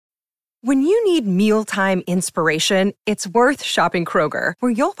When you need mealtime inspiration, it's worth shopping Kroger,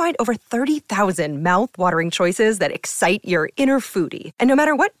 where you'll find over 30,000 mouth-watering choices that excite your inner foodie. And no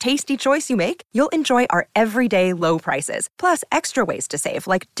matter what tasty choice you make, you'll enjoy our everyday low prices, plus extra ways to save,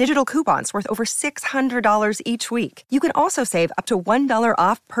 like digital coupons worth over $600 each week. You can also save up to $1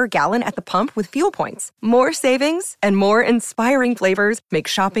 off per gallon at the pump with fuel points. More savings and more inspiring flavors make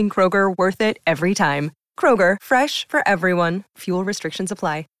shopping Kroger worth it every time. Kroger, fresh for everyone. Fuel restrictions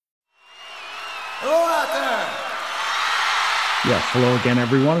apply. Hello out there. Yes, hello again,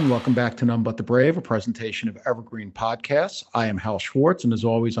 everyone, and welcome back to None But the Brave, a presentation of Evergreen Podcasts. I am Hal Schwartz, and as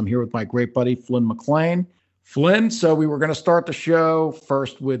always, I'm here with my great buddy, Flynn McLean. Flynn, so we were going to start the show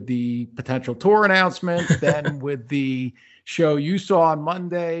first with the potential tour announcement, then with the show you saw on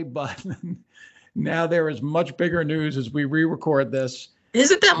Monday, but now there is much bigger news as we re-record this. Is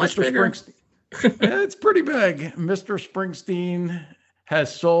it that much bigger? It's pretty big. Mr. Springsteen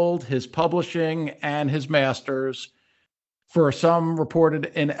has sold his publishing and his masters for some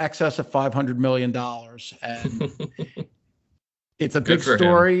reported in excess of $500 million. And it's a big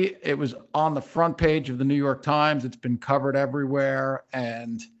story. It was on the front page of the New York Times. It's been covered everywhere.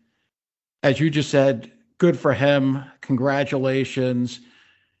 And as you just said, good for him. Congratulations.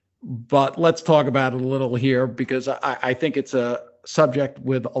 But let's talk about it a little here, because I think it's a subject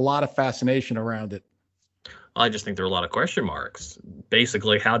with a lot of fascination around it. I just think there are a lot of question marks.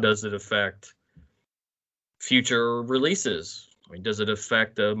 Basically, how does it affect future releases? I mean, does it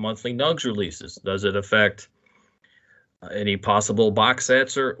affect the monthly Nugs releases? Does it affect any possible box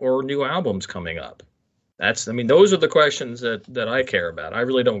sets or new albums coming up? Those are the questions that I care about. I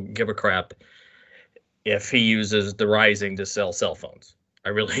really don't give a crap if he uses the Rising to sell cell phones. I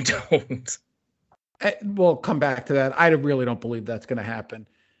really don't. We'll come back to that. I really don't believe that's going to happen.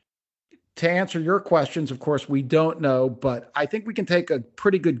 To answer your questions, of course, we don't know, but I think we can take a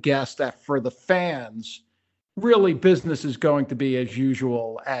pretty good guess that for the fans, really business is going to be as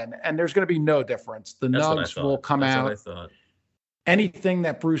usual, and there's going to be no difference. The Nugs will come out. That's what I thought. Anything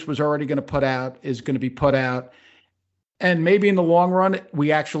that Bruce was already going to put out is going to be put out. And maybe in the long run,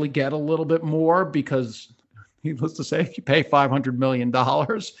 we actually get a little bit more, because needless to say, if you pay $500 million,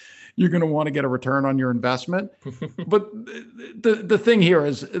 you're going to want to get a return on your investment. But the thing here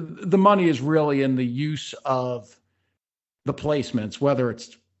is the money is really in the use of the placements, whether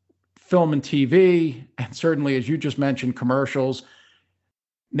it's film and TV, and certainly, as you just mentioned, commercials.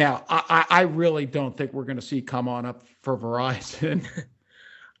 Now, I really don't think we're going to see Come On Up for Verizon.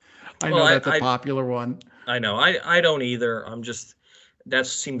 I know that's a popular one. I know. I don't either. That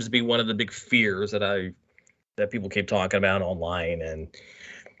seems to be one of the big fears that people keep talking about online. And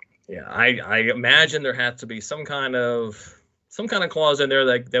yeah, I imagine there has to be some kind of clause in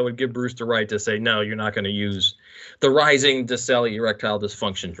there that would give Bruce the right to say, no, you're not going to use the Rising to sell erectile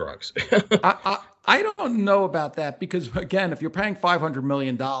dysfunction drugs. I don't know about that, because again, if you're paying $500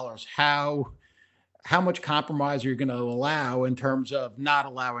 million, how much compromise are you going to allow in terms of not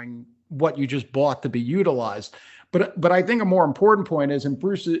allowing what you just bought to be utilized? But I think a more important point is, and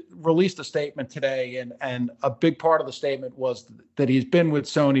Bruce released a statement today, and a big part of the statement was that he's been with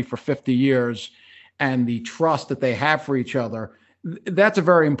Sony for 50 years and the trust that they have for each other. That's a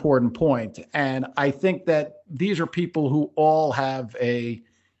very important point. And I think that these are people who all have a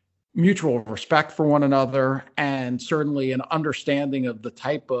mutual respect for one another, and certainly an understanding of the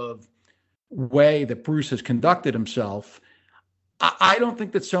type of way that Bruce has conducted himself. I don't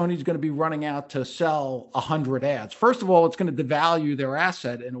think that Sony's going to be running out to sell 100 ads. First of all, it's going to devalue their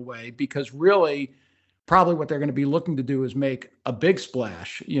asset in a way, because really probably what they're going to be looking to do is make a big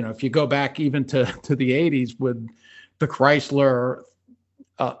splash. You know, if you go back even to the 80s with the Chrysler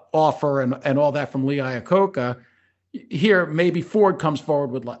offer and all that from Lee Iacocca, here maybe Ford comes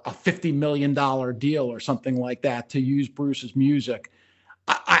forward with like a $50 million deal or something like that to use Bruce's music.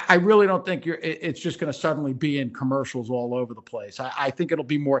 I really don't think it's just going to suddenly be in commercials all over the place. I think it'll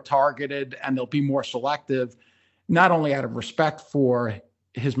be more targeted, and they'll be more selective, not only out of respect for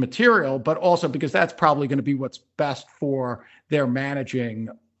his material, but also because that's probably going to be what's best for their managing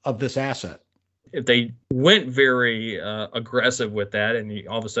of this asset. If they went very aggressive with that, and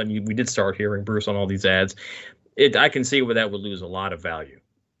all of a sudden we did start hearing Bruce on all these ads, I can see where that would lose a lot of value.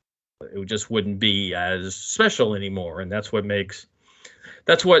 It just wouldn't be as special anymore, and that's what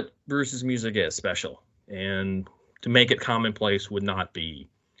Bruce's music is, special. And to make it commonplace would not do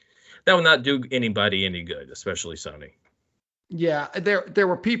anybody any good, especially Sony. Yeah, there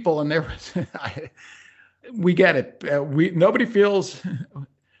were people, and there was we get it. Nobody feels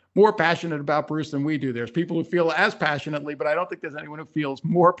more passionate about Bruce than we do. There's people who feel as passionately, but I don't think there's anyone who feels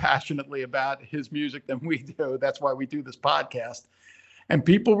more passionately about his music than we do. That's why we do this podcast. And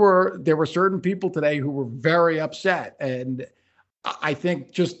there were certain people today who were very upset. And I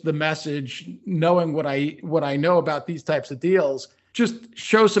think just the message, knowing what I know about these types of deals, just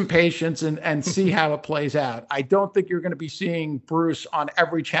show some patience and see how it plays out. I don't think you're going to be seeing Bruce on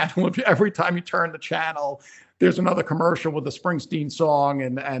every channel. Every time you turn the channel, there's another commercial with a Springsteen song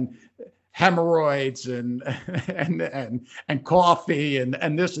and hemorrhoids and coffee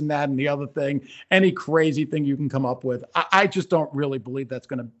and this and that and the other thing. Any crazy thing you can come up with. I just don't really believe that's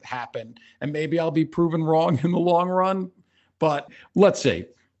going to happen. And maybe I'll be proven wrong in the long run, but let's see.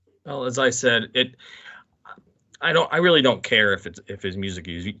 Well, as I said, I really don't care if his music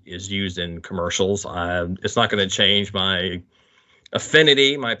is used in commercials. It's not going to change my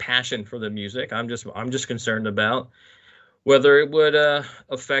affinity, my passion for the music. I'm just concerned about whether it would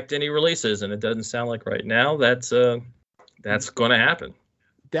affect any releases, and it doesn't sound like right now that's going to happen.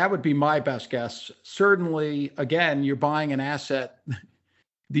 That would be my best guess. Certainly, again, you're buying an asset.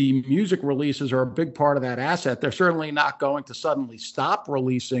 The music releases are a big part of that asset. They're certainly not going to suddenly stop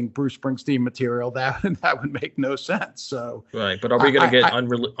releasing Bruce Springsteen material. That would make no sense. So right, but are we going to get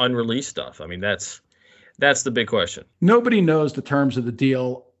unreleased stuff? I mean, that's the big question. Nobody knows the terms of the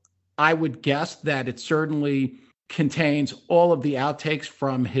deal. I would guess that it certainly contains all of the outtakes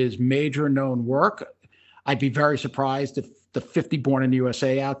from his major known work. I'd be very surprised if the 50 Born in the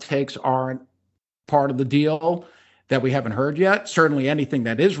USA outtakes aren't part of the deal that we haven't heard yet. Certainly anything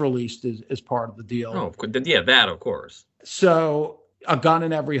that is released is part of the deal. Oh, yeah, that, of course. So A Gun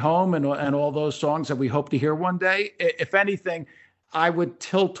in Every Home and all those songs that we hope to hear one day. If anything, I would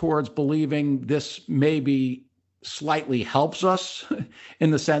tilt towards believing this maybe slightly helps us in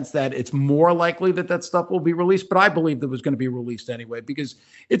the sense that it's more likely that stuff will be released. But I believe that it was going to be released anyway, because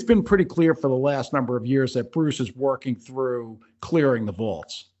it's been pretty clear for the last number of years that Bruce is working through clearing the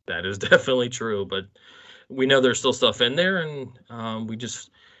vaults. That is definitely true, but we know there's still stuff in there, and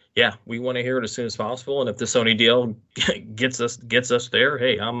we want to hear it as soon as possible. And if the Sony deal gets us there,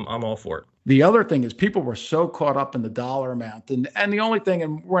 hey, I'm all for it. The other thing is people were so caught up in the dollar amount, and the only thing,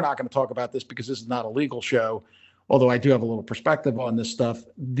 and we're not going to talk about this because this is not a legal show, although I do have a little perspective on this stuff.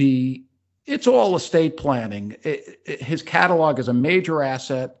 It's all estate planning. His catalog is a major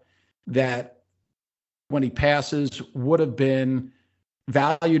asset that, when he passes, would have been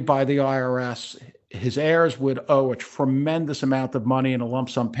valued by the IRS. His heirs would owe a tremendous amount of money in a lump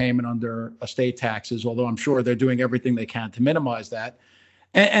sum payment under estate taxes, although I'm sure they're doing everything they can to minimize that.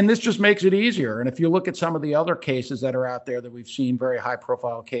 And this just makes it easier. And if you look at some of the other cases that are out there that we've seen, very high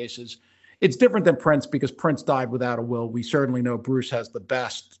profile cases, it's different than Prince because Prince died without a will. We certainly know Bruce has the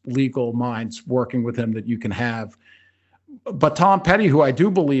best legal minds working with him that you can have. But Tom Petty, who I do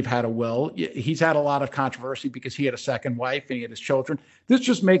believe had a will, he's had a lot of controversy because he had a second wife and he had his children. This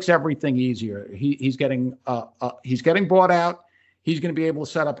just makes everything easier. He's getting bought out. He's going to be able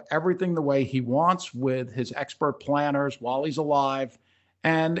to set up everything the way he wants with his expert planners while he's alive.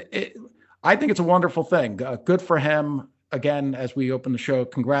 And I think it's a wonderful thing. Good for him. Again, as we open the show,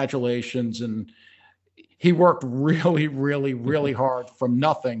 congratulations. And he worked really, really, really hard from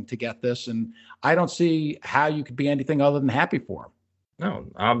nothing to get this. And I don't see how you could be anything other than happy for him. No,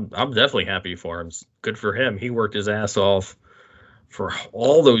 I'm definitely happy for him. It's good for him. He worked his ass off for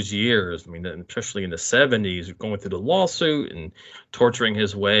all those years. I mean, especially in the 70s, going through the lawsuit and torturing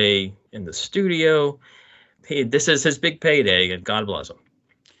his way in the studio. This is his big payday, and God bless him.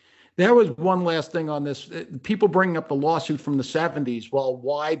 There was one last thing on this. People bringing up the lawsuit from the 70s. Well,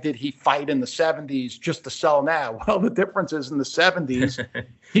 why did he fight in the 70s just to sell now? Well, the difference is in the 70s,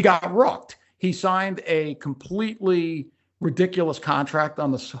 he got rooked. He signed a completely ridiculous contract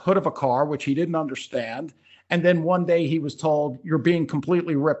on the hood of a car, which he didn't understand. And then one day he was told, you're being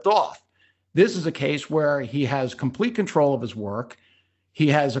completely ripped off. This is a case where he has complete control of his work. He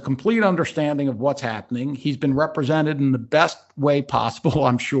has a complete understanding of what's happening. He's been represented in the best way possible,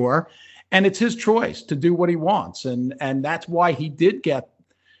 I'm sure. And it's his choice to do what he wants. And that's why he did get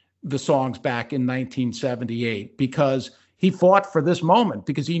the songs back in 1978, because he fought for this moment,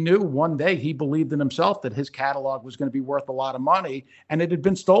 because he knew one day, he believed in himself that his catalog was going to be worth a lot of money, and it had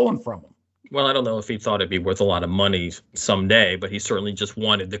been stolen from him. Well, I don't know if he thought it'd be worth a lot of money someday, but he certainly just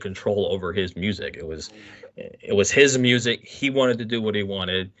wanted the control over his music. It was his music. He wanted to do what he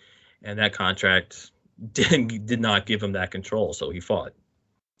wanted, and that contract did not give him that control, so he fought.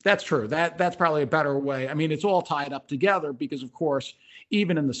 That's true. That's probably a better way. I mean, it's all tied up together because, of course,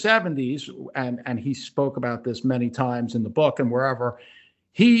 even in the 70s, and he spoke about this many times in the book and wherever,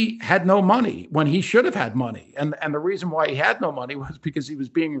 he had no money when he should have had money. And the reason why he had no money was because he was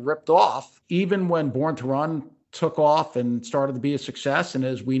being ripped off. Even when Born to Run took off and started to be a success, and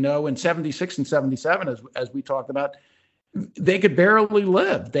as we know, in 76 and 77, as we talked about, they could barely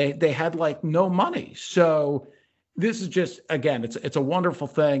live. They had like no money. So this is just, again, it's a wonderful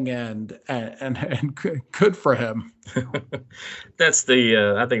thing, and good for him. That's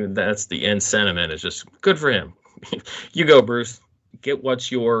I think that's the end sentiment. Is just good for him. You go, Bruce. Get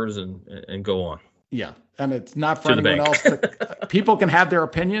what's yours and go on. Yeah, and it's not for anyone else. People can have their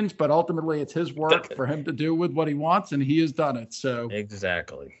opinions, but ultimately it's his work for him to do with what he wants, and he has done it. So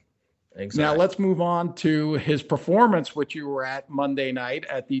exactly. Now let's move on to his performance, which you were at Monday night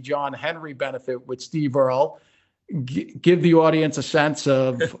at the John Henry benefit with Steve Earle. Give the audience a sense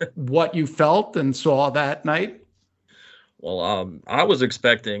of what you felt and saw that night. Well, I was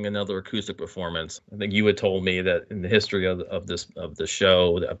expecting another acoustic performance. I think you had told me that in the history of the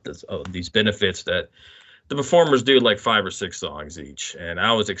show, of these benefits, that the performers do like 5 or 6 songs each, and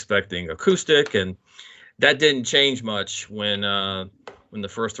I was expecting acoustic, and that didn't change much when the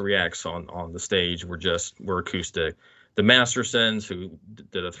first 3 acts on the stage were acoustic. The Mastersons, who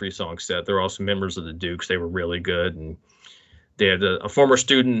did a 3-song set, they're also members of the Dukes. They were really good, and they had a former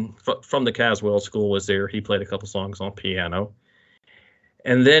student from the Caswell School was there. He played a couple songs on piano.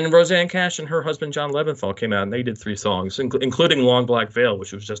 And then Roseanne Cash and her husband, John Leventhal, came out, and they did 3 songs, including Long Black Veil,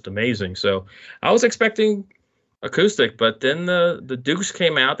 which was just amazing. So I was expecting acoustic, but then the Dukes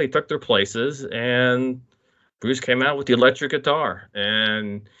came out. They took their places, and Bruce came out with the electric guitar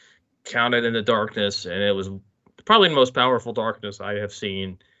and Counted in the Darkness, and it was probably the most powerful darkness I have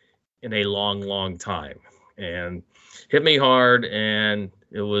seen in a long, long time. And hit me hard, and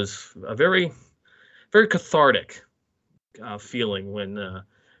it was a very, very cathartic feeling when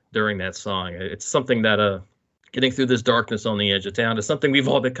during that song. It's something that getting through this darkness on the edge of town is something we've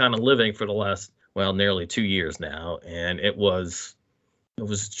all been kind of living for the last, nearly 2 years now, and it was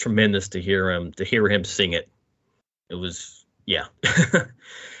tremendous to hear him sing it. It was, yeah.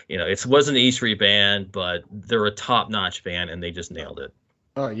 It wasn't an E Street band, but they're a top-notch band, and they just nailed it.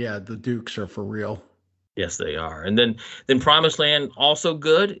 Oh yeah, the Dukes are for real. Yes, they are. And then Promised Land, also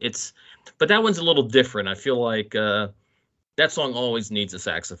good. But that one's a little different. I feel like that song always needs a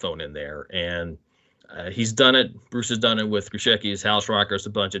saxophone in there, and he's done it. Bruce has done it with Grusheki's House Rockers a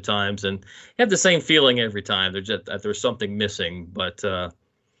bunch of times, and you have the same feeling every time. There's something missing, but the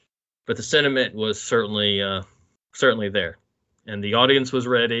sentiment was certainly there, and the audience was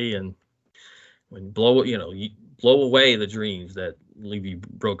ready. And when you blow away the dreams that leave you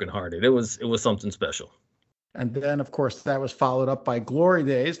brokenhearted, it was something special. And then, of course, that was followed up by Glory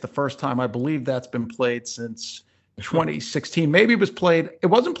Days, the first time I believe that's been played since 2016. Maybe it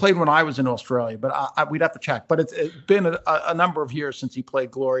wasn't played when I was in Australia, but we'd have to check. But it's been a number of years since he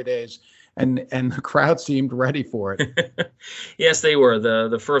played Glory Days, and the crowd seemed ready for it. Yes, they were.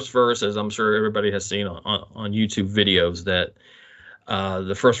 The first verse, as I'm sure everybody has seen on YouTube videos, that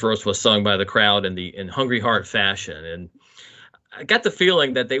the first verse was sung by the crowd in Hungry Heart fashion, and I got the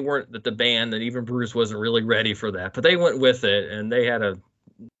feeling that the band, that even Bruce wasn't really ready for that, but they went with it, and they had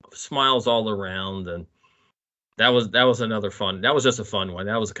smiles all around, and that was another fun. That was just a fun one.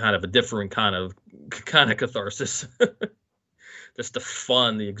 That was kind of a different kind of catharsis. Just the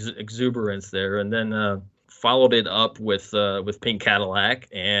fun, the exuberance there, and then followed it up with Pink Cadillac,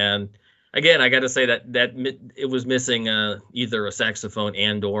 and again, I got to say that it was missing either a saxophone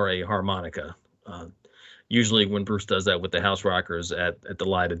and/or a harmonica. Usually when Bruce does that with the House Rockers at the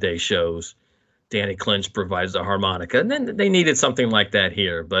Light of Day shows, Danny Clinch provides the harmonica, and then they needed something like that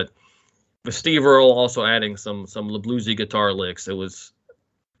here. But with Steve Earle also adding some bluesy guitar licks, it was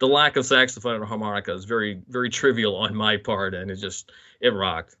the lack of saxophone and harmonica is very, very trivial on my part, and it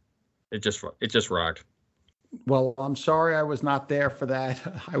rocked. It just rocked. Well, I'm sorry I was not there for that.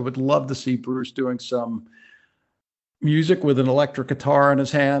 I would love to see Bruce doing some music with an electric guitar in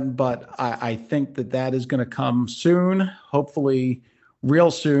his hand, but I think that is going to come soon, hopefully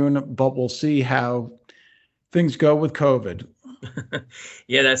real soon, but we'll see how things go with COVID.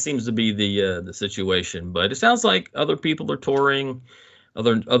 Yeah, that seems to be the situation, but it sounds like other people are touring.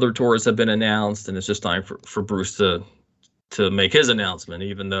 Other tours have been announced, and it's just time for Bruce to make his announcement,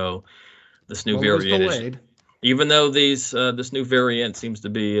 even though this new variant even though this new variant seems to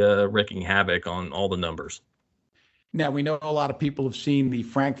be wreaking havoc on all the numbers. Now, we know a lot of people have seen the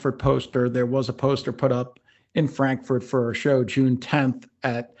Frankfurt poster. There was a poster put up in Frankfurt for a show June 10th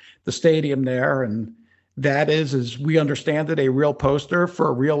at the stadium there, and that is, as we understand it, a real poster for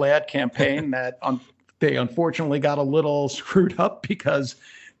a real ad campaign that they unfortunately got a little screwed up because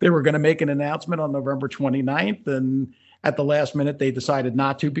they were going to make an announcement on November 29th, and at the last minute they decided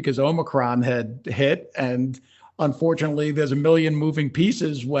not to because Omicron had hit, and unfortunately there's a million moving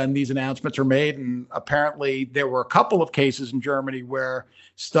pieces when these announcements are made, and apparently there were a couple of cases in Germany where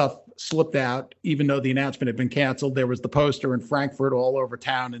stuff slipped out, even though the announcement had been canceled. There was the poster in Frankfurt all over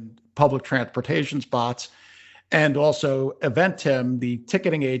town in public transportation spots. And also Eventim, the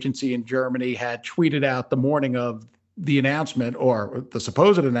ticketing agency in Germany, had tweeted out the morning of the announcement, or the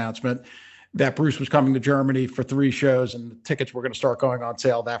supposed announcement, that Bruce was coming to Germany for 3 shows and the tickets were going to start going on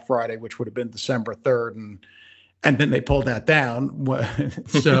sale that Friday, which would have been December 3rd. And then they pulled that down.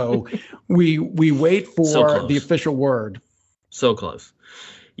 So we wait for the official word. So close.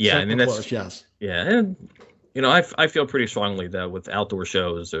 Yeah. So I mean, that's close, yes. Yeah. And, I feel pretty strongly that with outdoor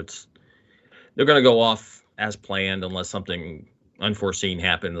shows, they're going to go off as planned unless something unforeseen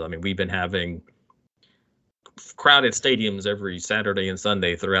happens. I mean, we've been having crowded stadiums every Saturday and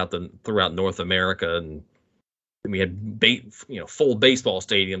Sunday throughout North America, and we had full baseball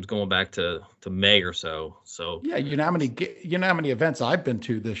stadiums going back to May or so. So yeah, you know how many events I've been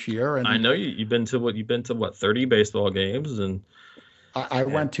to this year, and I know you've been to 30 baseball games, and I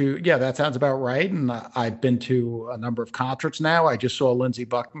went to, that sounds about right. And I've been to a number of concerts now. I just saw Lindsey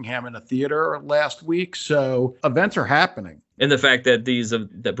Buckingham in a theater last week. So events are happening. And the fact that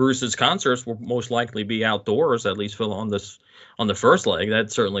that Bruce's concerts will most likely be outdoors, at least on the first leg, that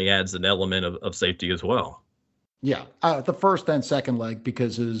certainly adds an element of safety as well. Yeah, the first and second leg,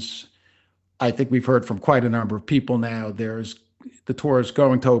 because I think we've heard from quite a number of people now, the tour is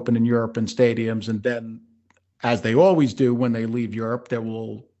going to open in Europe in stadiums, and then, as they always do when they leave Europe, there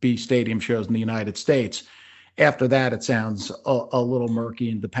will be stadium shows in the United States. After that, it sounds a little murky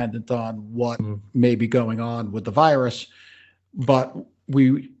and dependent on what may be going on with the virus. But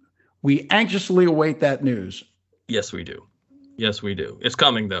we anxiously await that news. Yes, we do. It's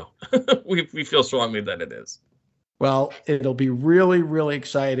coming, though. we feel strongly that it is. Well, it'll be really, really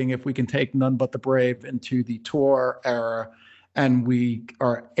exciting if we can take None But the Brave into the tour era and we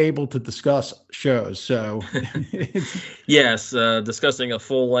are able to discuss shows. So yes, discussing a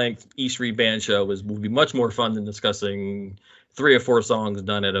full-length E Street Band show will be much more fun than discussing 3 or 4 songs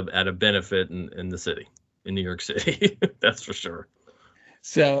done at a benefit in the city, in New York City. That's for sure.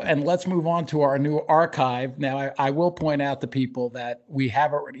 So, and let's move on to our new archive. Now, I will point out to people that we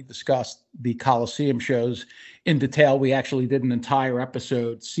have already discussed the Coliseum shows in detail. We actually did an entire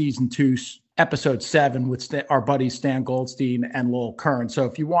episode, season 2, episode 7, with our buddies Stan Goldstein and Lowell Kern. So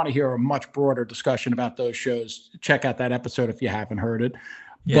if you want to hear a much broader discussion about those shows, check out that episode if you haven't heard it.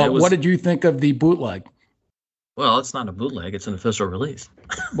 Yeah, but what did you think of the bootleg? Well, it's not a bootleg. It's an official release.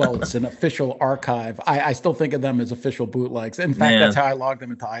 Well, it's an official archive. I still think of them as official bootlegs. In fact, that's how I logged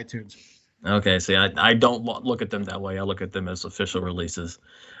them into iTunes. Okay, see, I don't look at them that way. I look at them as official releases.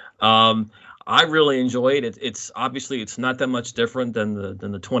 I really enjoyed it. It's obviously it's not that much different than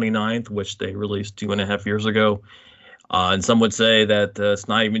the 29th, which they released 2.5 years ago. And some would say that it's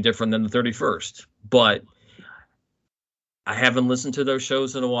not even different than the 31st. But I haven't listened to those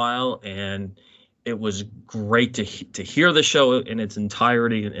shows in a while, and it was great to hear the show in its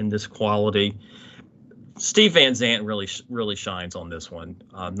entirety in this quality. Steve Van Zandt really shines on this one,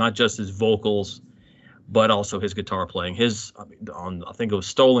 not just his vocals, but also his guitar playing. I think it was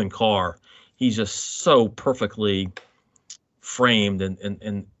Stolen Car, he's just so perfectly framed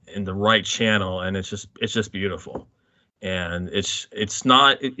in the right channel, and it's just beautiful. And it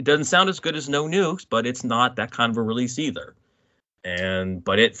doesn't sound as good as No Nukes, but it's not that kind of a release either.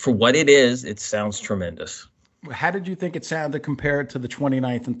 But for what it is, it sounds tremendous. How did you think it sounded compared to the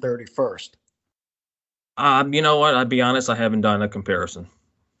 29th and 31st? You know what? I'd be honest, I haven't done a comparison.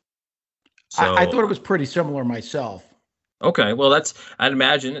 So I thought it was pretty similar myself. Okay, well I'd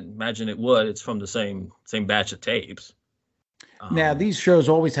imagine it would. It's from the same batch of tapes. Now, these shows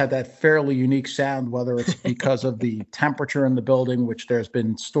always had that fairly unique sound, whether it's because of the temperature in the building, which there's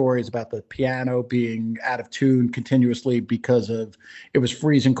been stories about the piano being out of tune continuously because it was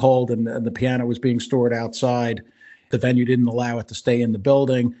freezing cold and the piano was being stored outside. The venue didn't allow it to stay in the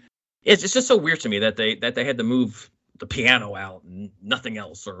building. It's just so weird to me that they had to move the piano out and nothing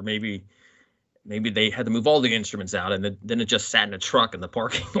else, or maybe they had to move all the instruments out and then it just sat in a truck in the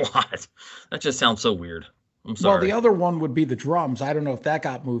parking lot. That just sounds so weird. I'm sorry. Well, the other one would be the drums. I don't know if that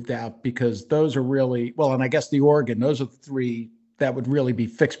got moved out because those are really, well, and I guess the organ, those are the 3 that would really be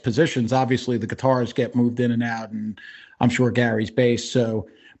fixed positions. Obviously, the guitars get moved in and out, and I'm sure Gary's bass. So,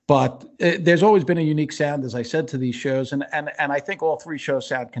 but there's always been a unique sound, as I said, to these shows. And I think all 3 shows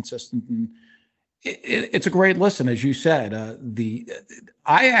sound consistent. And it's a great listen, as you said.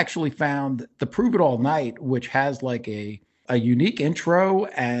 I actually found the Prove It All Night, which has like a unique intro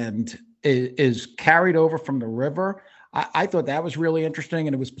and is carried over from the river. I thought that was really interesting,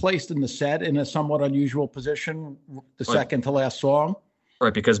 and it was placed in the set in a somewhat unusual position, the second to last song.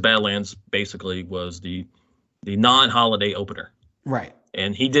 Right, because Badlands basically was the non-holiday opener. Right.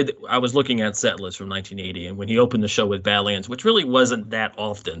 And I was looking at set list from 1980, and when he opened the show with Badlands, which really wasn't that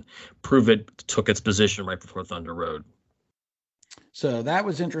often, Prove It took its position right before Thunder Road. So that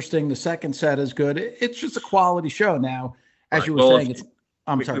was interesting. The second set is good. It's just a quality show now. As you were saying,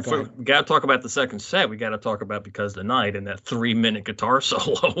 I'm sorry, go ahead. We got to talk about the second set. We got to talk about Because the Night and that 3-minute guitar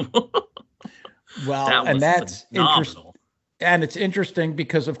solo. Well, that's interesting. And it's interesting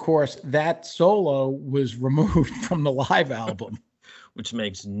because, of course, that solo was removed from the live album. Which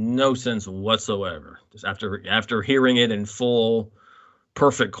makes no sense whatsoever. Just after hearing it in full,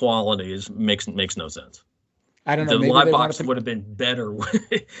 perfect quality, makes no sense. I don't know. The live box would have been better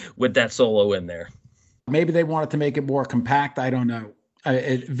with that solo in there. Maybe they wanted to make it more compact. I don't know.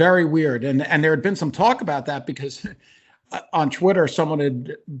 Very weird. And there had been some talk about that because on Twitter, someone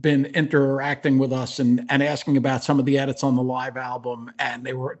had been interacting with us and asking about some of the edits on the live album. And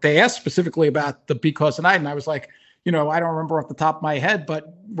they asked specifically about the Because the Night. And I was like, I don't remember off the top of my head,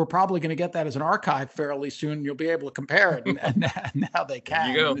 but we're probably going to get that as an archive fairly soon. You'll be able to compare it. And now they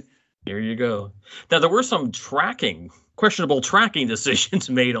can. Here you go. Now, there were some questionable tracking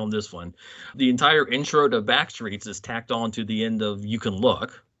decisions made on this one. The entire intro to Backstreets is tacked on to the end of You Can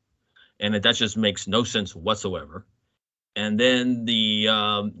Look, and that just makes no sense whatsoever. And then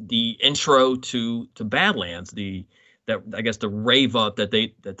the intro to Badlands, the rave up that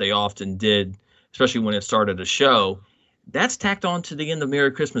they often did, especially when it started a show, that's tacked on to the end of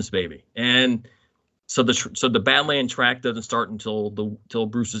Merry Christmas, Baby. And so the Badland track doesn't start until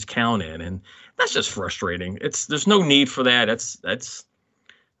Bruce's count in, and that's just frustrating. There's no need for that. That's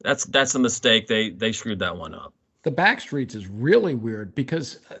a mistake. They screwed that one up. The Backstreets is really weird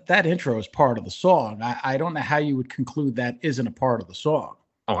because that intro is part of the song. I don't know how you would conclude that isn't a part of the song.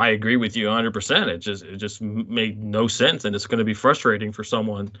 Oh, I agree with you 100%. It just made no sense, and it's going to be frustrating for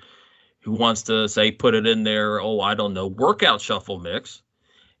someone who wants to say put it in their workout shuffle mix,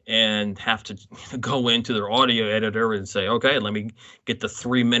 and have to go into their audio editor and say, okay, let me get the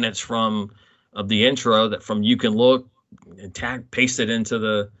 3 minutes of the intro that from You Can Look and paste it into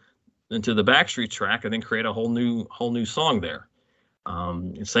the Backstreet track, and then create a whole new song there.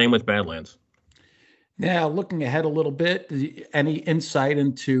 Same with Badlands. Now, looking ahead a little bit, any insight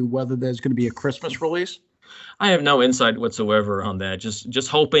into whether there's going to be a Christmas release? I have no insight whatsoever on that. Just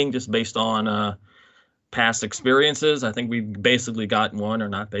hoping, just based on past experiences. I think we've basically gotten one, or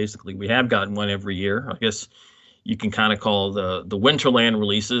not basically, we have gotten one every year. I guess you can kind of call the Winterland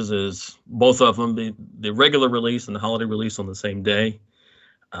releases as both of them, the regular release and the holiday release on the same day.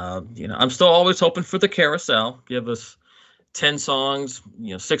 I'm still always hoping for the Carousel. Give us 10 songs,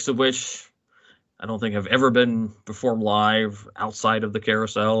 6 of which I don't think have ever been performed live outside of the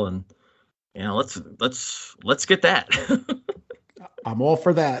Carousel, and let's get that. I'm all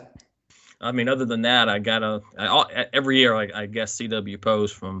for that. I mean, other than that, every year I guess CW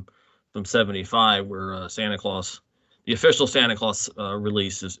Post from 75, where Santa Claus, the official Santa Claus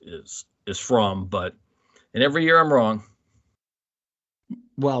release is from, and every year I'm wrong.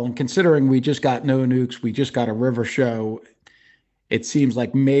 Well, and considering we just got No Nukes, we just got a River show, it seems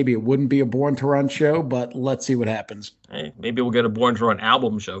like maybe it wouldn't be a Born to Run show, but let's see what happens. Hey, maybe we'll get a Born to Run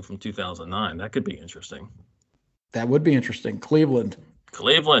album show from 2009. That could be interesting. That would be interesting. Cleveland.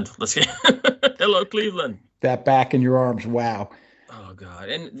 Let's get hello, Cleveland. That Back in Your Arms. Wow. Oh God.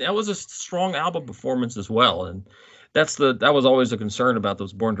 And that was a strong album performance as well. And that was always a concern about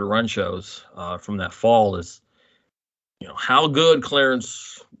those Born to Run shows from that fall is, how good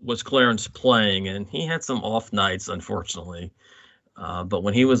Clarence playing, and he had some off nights, unfortunately. But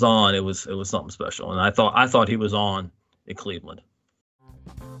when he was on, it was something special. And I thought he was on in Cleveland.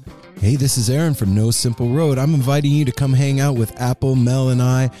 Hey, this is Aaron from No Simple Road. I'm inviting you to come hang out with Apple, Mel, and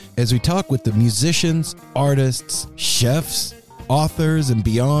I as we talk with the musicians, artists, chefs, authors, and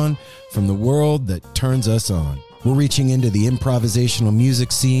beyond from the world that turns us on. We're reaching into the improvisational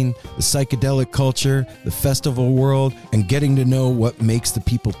music scene, the psychedelic culture, the festival world, and getting to know what makes the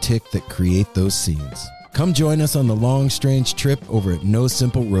people tick that create those scenes. Come join us on the long, strange trip over at No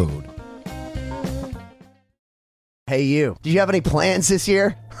Simple Road. Hey, you. Do you have any plans this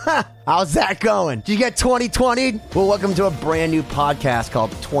year? How's that going? Did you get 2020? Well, welcome to a brand new podcast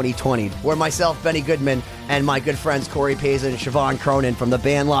called 2020, where myself, Benny Goodman, and my good friends Corey Paisley and Siobhan Cronin from the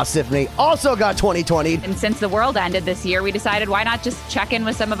band Lost Symphony also got 2020. And since the world ended this year, we decided why not just check in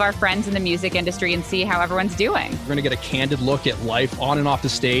with some of our friends in the music industry and see how everyone's doing. We're going to get a candid look at life on and off the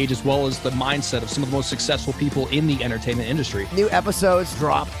stage, as well as the mindset of some of the most successful people in the entertainment industry. New episodes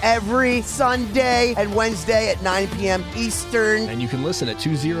drop every Sunday and Wednesday at 9 p.m. Eastern. And you can listen at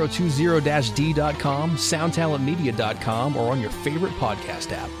 2020-d.com, soundtalentmedia.com, or on your favorite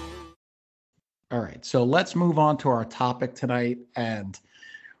podcast app. All right, so let's move on to our topic tonight, and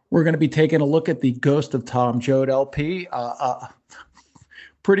we're going to be taking a look at the Ghost of Tom Joad LP.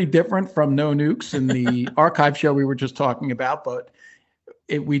 Pretty different from No Nukes in the archive show we were just talking about, but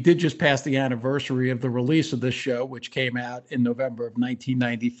we did just pass the anniversary of the release of this show, which came out in November of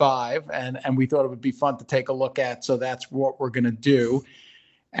 1995, and we thought it would be fun to take a look at, so that's what we're going to do.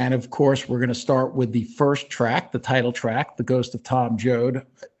 And of course, we're going to start with the first track, the title track, The Ghost of Tom Joad.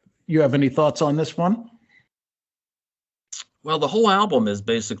 You have any thoughts on this one? Well, the whole album is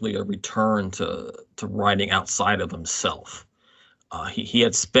basically a return to writing outside of himself. He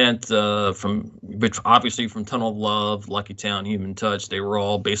had spent obviously from Tunnel of Love, Lucky Town, Human Touch. They were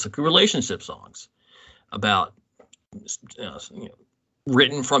all basically relationship songs about,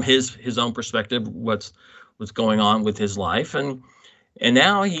 written from his own perspective, what's going on with his life, and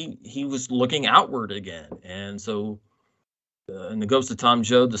now he was looking outward again, and so. In The Ghost of Tom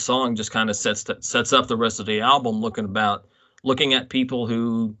Joad, the song just kind of sets up the rest of the album, looking at people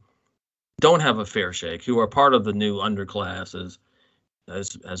who don't have a fair shake, who are part of the new underclass,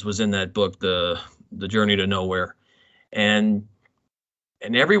 as was in that book, the Journey to Nowhere, and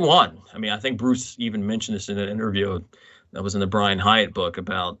everyone. I mean, I think Bruce even mentioned this in an interview that was in the Brian Hyatt book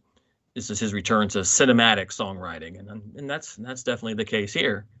about this is his return to cinematic songwriting, and that's definitely the case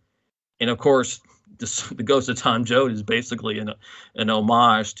here. And of course, The Ghost of Tom Joad is basically an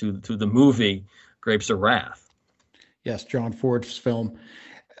homage to the movie Grapes of Wrath. Yes, John Ford's film.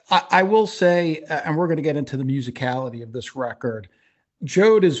 I will say, and we're going to get into the musicality of this record,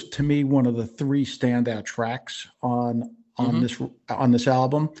 Joad is, to me, one of the three standout tracks on this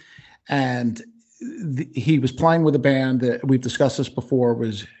album. And he was playing with a band that we've discussed this before,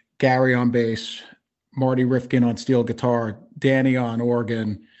 was Gary on bass, Marty Rifkin on steel guitar, Danny on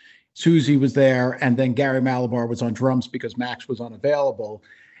organ, Susie was there, and then Gary Malabar was on drums because Max was unavailable.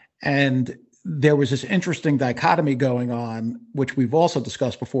 And there was this interesting dichotomy going on, which we've also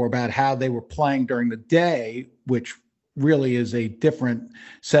discussed before, about how they were playing during the day, which really is a different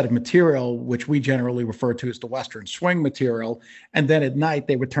set of material, which we generally refer to as the Western swing material. And then at night,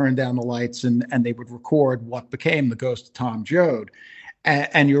 they would turn down the lights and they would record what became The Ghost of Tom Joad.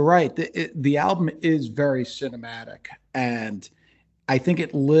 And you're right, the album is very cinematic, and I think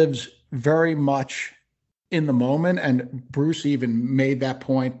it lives very much in the moment. And Bruce even made that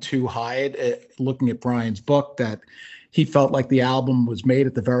point to Hyatt, looking at Brian's book, that he felt like the album was made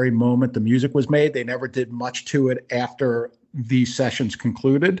at the very moment the music was made. They never did much to it after these sessions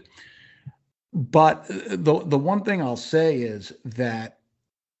concluded. But the one thing I'll say is that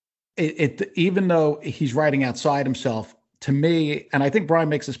it even though he's writing outside himself, to me, and I think Brian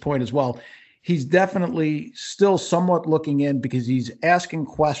makes this point as well, he's definitely still somewhat looking in, because he's asking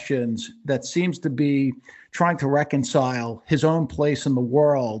questions that seems to be trying to reconcile his own place in the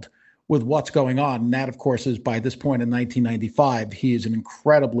world with what's going on. And that, of course, is by this point in 1995, he is an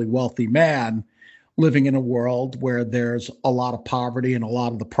incredibly wealthy man living in a world where there's a lot of poverty and a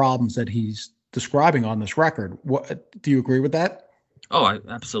lot of the problems that he's describing on this record. Do you agree with that? Oh,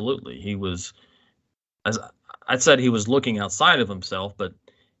 absolutely. He was, as I said, he was looking outside of himself, but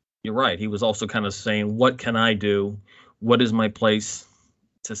you're right. He was also kind of saying, what can I do? What is my place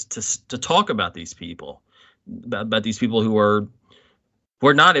to talk about these people, about these people who are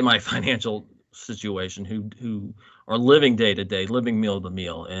not in my financial situation, who are living day to day, living meal to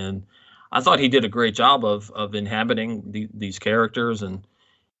meal. And I thought he did a great job of inhabiting these characters and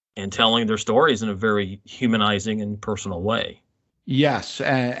telling their stories in a very humanizing and personal way. Yes,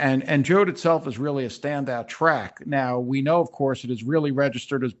 and Joad itself is really a standout track. Now, we know, of course, it is really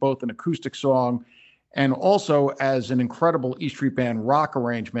registered as both an acoustic song and also as an incredible E Street Band rock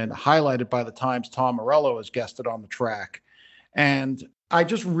arrangement, highlighted by the times Tom Morello has guested on the track. And I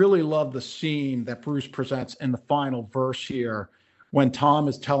just really love the scene that Bruce presents in the final verse here, when Tom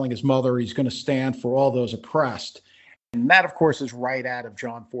is telling his mother he's going to stand for all those oppressed. And that, of course, is right out of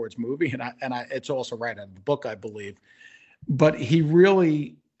John Ford's movie, and it's also right out of the book, I believe. But he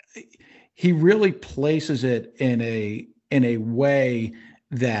really places it in a way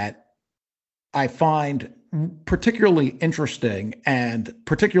that I find particularly interesting, and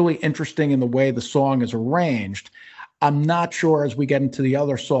particularly interesting in the way the song is arranged. I'm not sure, as we get into the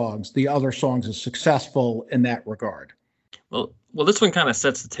other songs are successful in that regard. Well, this one kind of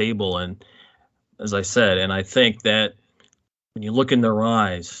sets the table, and as I said, and I think that when you look in their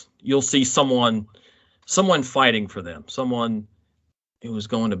eyes, you'll see someone fighting for them, someone who was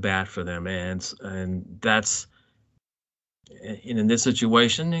going to bat for them, and that's in this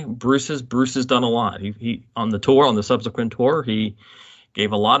situation. Bruce has done a lot. He on the subsequent tour, he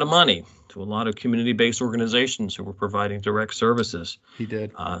gave a lot of money to a lot of community-based organizations who were providing direct services. He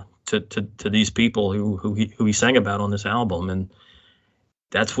did to these people who he sang about on this album, and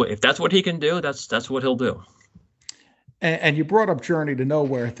if that's what he can do, that's what he'll do. And you brought up Journey to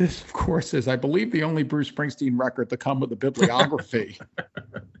Nowhere. This, of course, is, I believe, the only Bruce Springsteen record to come with a bibliography.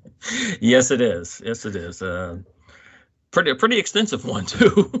 Yes, it is. Pretty extensive one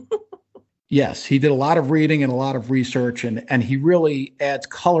too. Yes, he did a lot of reading and a lot of research, and he really adds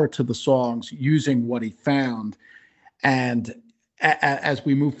color to the songs using what he found. And as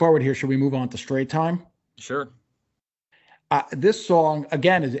we move forward here, should we move on to Straight Time? Sure. This song,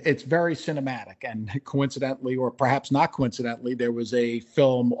 again, it's very cinematic, and coincidentally, or perhaps not coincidentally, there was a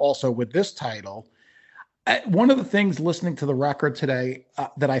film also with this title. One of the things listening to the record today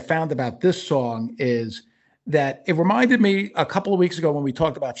that I found about this song is that it reminded me a couple of weeks ago when we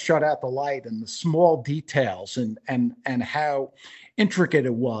talked about Shut Out the Light and the small details and how intricate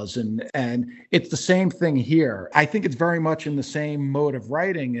it was. And it's the same thing here. I think it's very much in the same mode of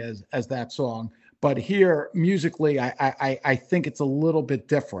writing as that song. But here, musically, I think it's a little bit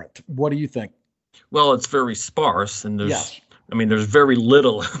different. What do you think? Well, it's very sparse, and there's very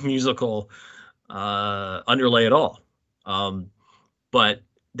little musical underlay at all. But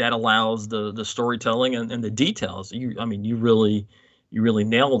that allows the storytelling and the details. You really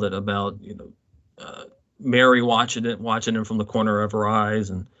nailed it about Mary watching him from the corner of her eyes,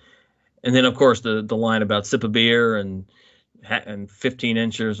 and then of course the line about sip a beer and 15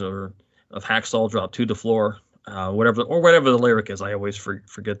 inches of hacksaw dropped to the floor, whatever the lyric is. I always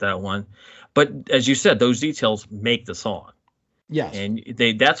forget that one. But as you said, those details make the song. Yes. And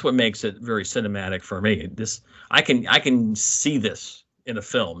that's what makes it very cinematic for me. I can see this in a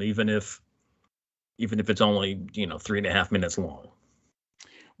film, even if it's only 3.5 minutes long.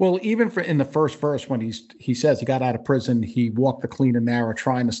 Well, even in the first verse, when he says he got out of prison, he walked the clean and narrow,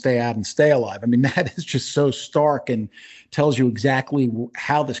 trying to stay out and stay alive. I mean, that is just so stark and tells you exactly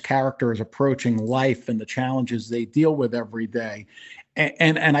how this character is approaching life and the challenges they deal with every day.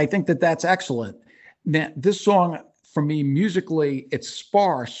 And I think that's excellent. Now, this song, for me, musically, it's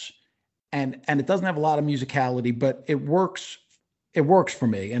sparse and it doesn't have a lot of musicality, but it works. It works for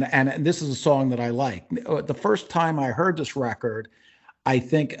me. And this is a song that I like. The first time I heard this record, I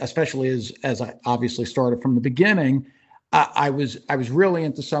think, especially as I obviously started from the beginning, I was really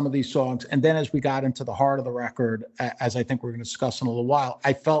into some of these songs. And then as we got into the heart of the record, as I think we're going to discuss in a little while,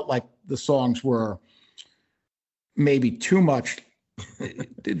 I felt like the songs were maybe too much.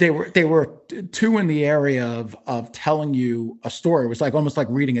 They were too in the area of telling you a story. It was almost like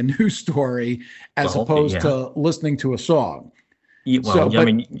reading a news story as opposed to listening to a song. We'll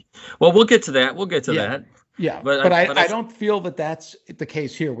get to that. We'll get to that. Yeah, but I don't feel that that's the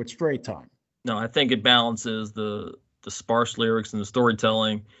case here with Straight Time. No, I think it balances the sparse lyrics and the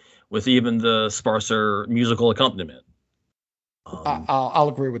storytelling with even the sparser musical accompaniment. I'll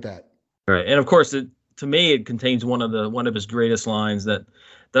agree with that. Right, and of course, to me, it contains one of his greatest lines that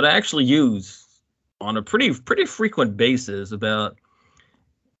I actually use on a pretty frequent basis. About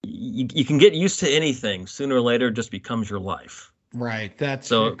you can get used to anything. Sooner or later, it just becomes your life. Right,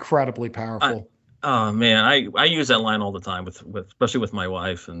 that's incredibly powerful. Oh man, I use that line all the time with especially with my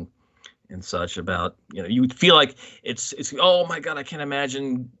wife and such, about you feel like it's oh my God, I can't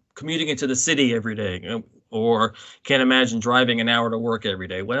imagine commuting into the city every day, or can't imagine driving an hour to work every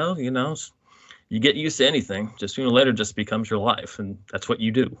day. Well, you get used to anything, just sooner or later just becomes your life, and that's what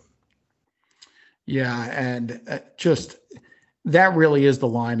you do. Yeah, and just that really is the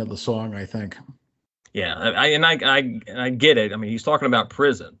line of the song, I think. Yeah, I get it. I mean, he's talking about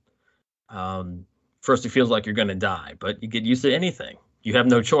prison. First, it feels like you're going to die, but you get used to anything. You have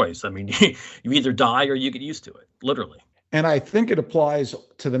no choice. I mean, you either die or you get used to it, literally. And I think it applies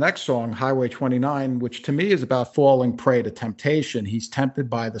to the next song, Highway 29, which to me is about falling prey to temptation. He's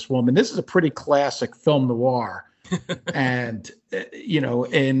tempted by this woman. This is a pretty classic film noir. And,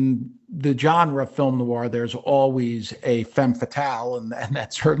 in the genre of film noir, there's always a femme fatale, and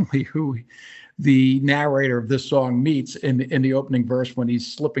that's certainly who the narrator of this song meets in the opening verse when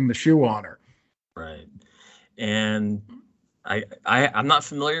he's slipping the shoe on her. Right. And I'm not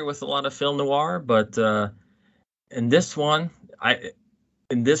familiar with a lot of film noir, but in this song, I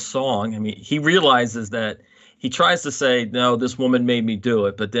mean, he realizes that he tries to say, no, this woman made me do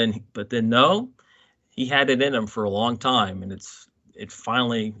it, but then no, he had it in him for a long time, and it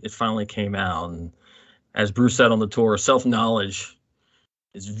finally came out. And as Bruce said on the tour, self-knowledge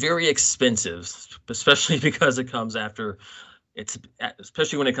is very expensive, especially because it comes after.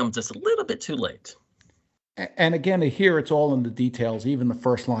 Especially when it comes just a little bit too late. And again, here it's all in the details. Even the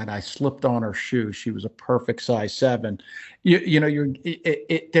first line, I slipped on her shoe. She was a perfect size 7.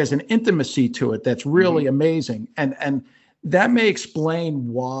 There's an intimacy to it that's really amazing. And that may explain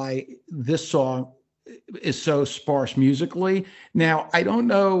why this song is so sparse musically. Now, I don't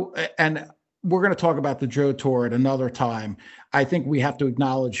know, and we're going to talk about the Joad tour at another time. I think we have to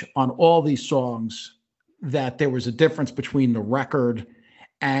acknowledge on all these songs that there was a difference between the record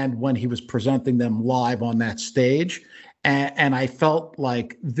and when he was presenting them live on that stage. And I felt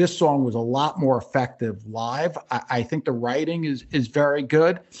like this song was a lot more effective live. I think the writing is very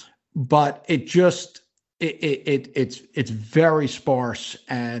good, but it just it's very sparse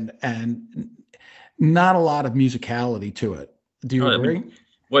and not a lot of musicality to it. Do you agree?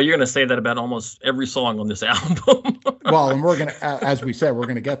 Well, you're going to say that about almost every song on this album. Well, and we're going to, as we said, we're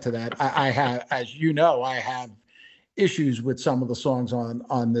going to get to that. I have, as you know, I have issues with some of the songs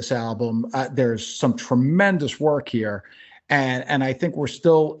on this album. There's some tremendous work here, and I think we're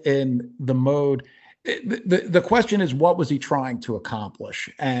still in the mode. The question is, what was he trying to accomplish?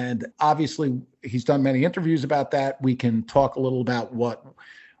 And obviously, he's done many interviews about that. We can talk a little about what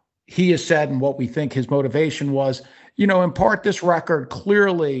he has said and what we think his motivation was. In part, this record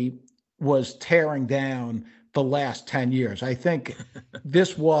clearly was tearing down the last 10 years. I think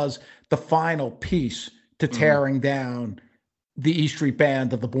this was the final piece to tearing down the E Street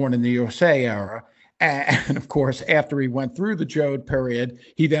Band of the Born in the USA era. And of course, after he went through the Joad period,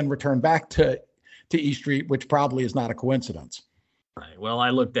 he then returned back to E Street, which probably is not a coincidence. Right. Well, I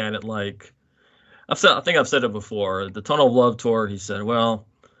looked at it like, I think I've said it before, the Tunnel of Love tour, he said, well,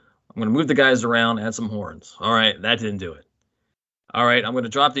 I'm going to move the guys around, add some horns. All right, that didn't do it. All right, I'm going to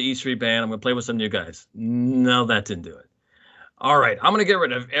drop the E Street Band. I'm going to play with some new guys. No, that didn't do it. All right, I'm going to get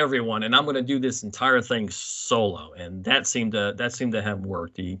rid of everyone, and I'm going to do this entire thing solo. And that seemed to have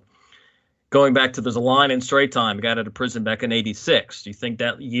worked. Going back to, there's a line in Straight Time, got out of prison back in '86. Do you think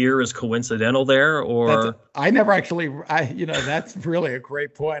that year is coincidental there, or? That's really a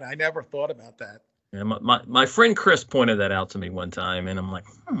great point. I never thought about that. Yeah, my friend Chris pointed that out to me one time, and I'm like,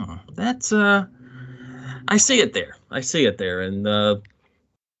 that's I see it there, and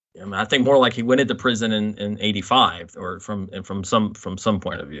I think more like he went into prison in '85, or from some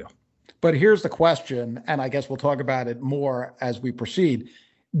point of view. But here's the question, and I guess we'll talk about it more as we proceed.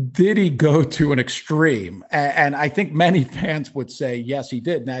 Did he go to an extreme? And I think many fans would say yes, he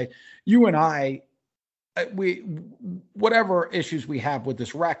did. Now, you and I, whatever issues we have with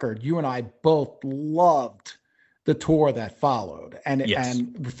this record, you and I both loved the tour that followed, and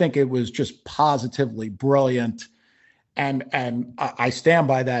think it was just positively brilliant. And I stand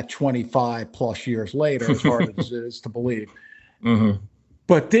by that 25 plus years later, as hard as it is to believe. Mm-hmm.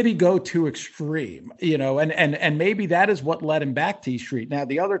 But did he go too extreme? And maybe that is what led him back to E Street. Now,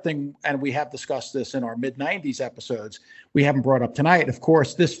 the other thing, and we have discussed this in our mid-90s episodes, we haven't brought up tonight. Of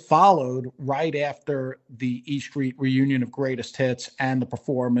course, this followed right after the E Street reunion of greatest hits and the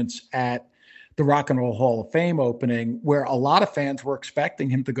performance at the Rock and Roll Hall of Fame opening, where a lot of fans were expecting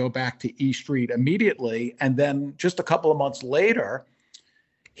him to go back to E Street immediately. And then just a couple of months later,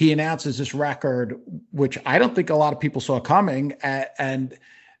 he announces this record, which I don't think a lot of people saw coming, and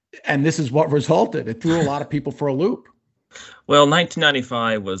this is what resulted. It threw a lot of people for a loop. Well,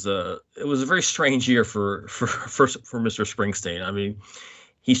 1995 was a very strange year for Mr. Springsteen. I mean,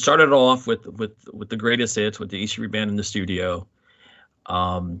 he started off with the greatest hits with the E Street Band in the studio.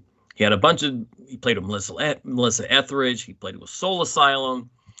 He had he played with Melissa Etheridge. He played with Soul Asylum.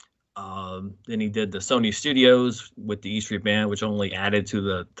 Then he did the Sony Studios with the E Street Band, which only added to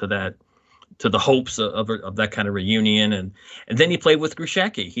the hopes of that kind of reunion. And then he played with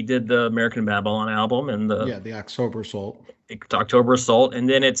Grushecki. He did the American Babylon album and the October Assault. October Assault. And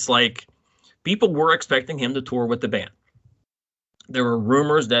then it's like people were expecting him to tour with the band. There were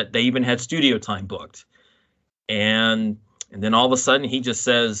rumors that they even had studio time booked. And then all of a sudden he just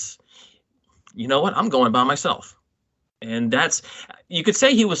says, you know what, I'm going by myself. And you could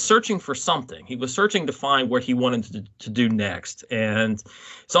say he was searching for something. He was searching to find what he wanted to do next. And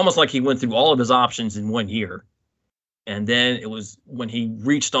it's almost like he went through all of his options in 1 year. And then it was when he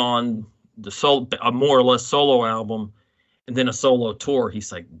reached on a more or less solo album and then a solo tour,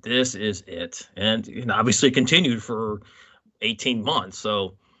 he's like, this is it. And obviously it continued for 18 months.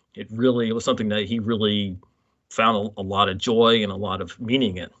 So it was something that he really found a lot of joy and a lot of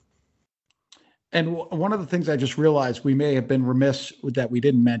meaning in. And one of the things I just realized we may have been remiss with that we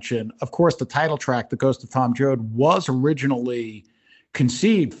didn't mention, of course, the title track, The Ghost of Tom Joad, was originally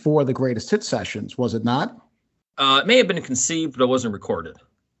conceived for the greatest hit sessions, was it not? It may have been conceived, but it wasn't recorded.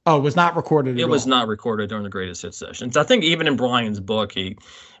 Oh, it was not recorded at all? It was not recorded during the greatest hit sessions. I think even in Brian's book,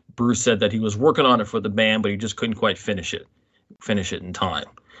 Bruce said that he was working on it for the band, but he just couldn't quite finish it in time.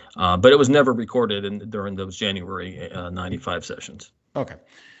 But it was never recorded during those January 95 sessions. Okay.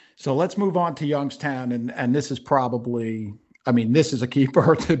 So let's move on to Youngstown. And this is probably, this is a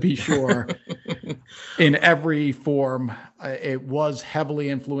keeper to be sure in every form. It was heavily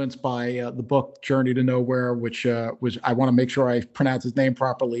influenced by the book Journey to Nowhere, which was, I want to make sure I pronounce his name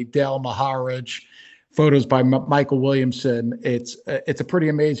properly, Dale Maharaj, photos by Michael Williamson. It's a pretty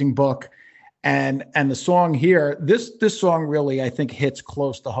amazing book. And the song here, this song really, I think, hits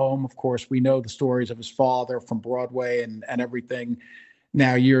close to home. Of course, we know the stories of his father from Broadway and everything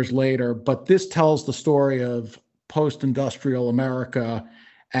now years later, but this tells the story of post-industrial America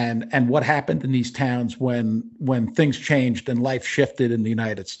and what happened in these towns when things changed and life shifted in the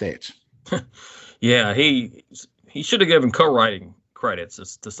United States. Yeah, he should have given co-writing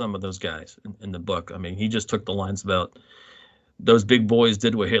credits to some of those guys in the book. I mean, he just took the lines about those big boys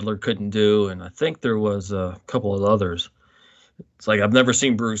did what Hitler couldn't do, and I think there was a couple of others. It's like I've never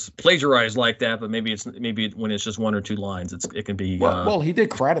seen Bruce plagiarize like that, but maybe when it's just one or two lines, it can be. Well, he did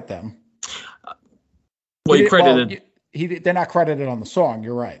credit them. He credited. They're not credited on the song.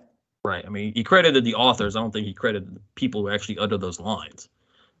 You're right. Right. I mean, he credited the authors. I don't think he credited the people who actually uttered those lines.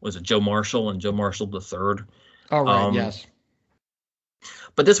 Was it Joe Marshall and Joe Marshall III? Oh, right. Yes.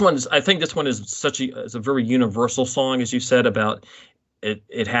 But I think this one is a very universal song, as you said, about it.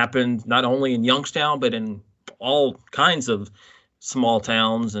 It happened not only in Youngstown, but in all kinds of small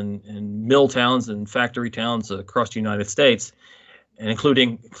towns and mill towns and factory towns across the United States, and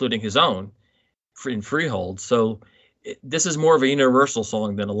including his own in Freehold. So this is more of a universal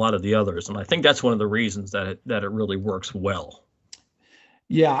song than a lot of the others, and I think that's one of the reasons that it really works well.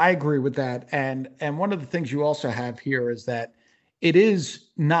 Yeah, I agree with that. And one of the things you also have here is that it is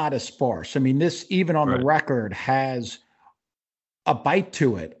not as sparse. I mean, this, even on the record, has a bite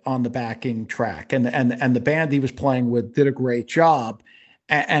to it on the backing track. And the band he was playing with did a great job.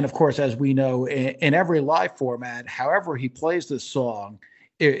 And of course, as we know, in every live format, however he plays this song,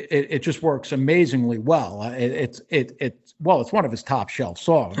 it just works amazingly well. It's one of his top shelf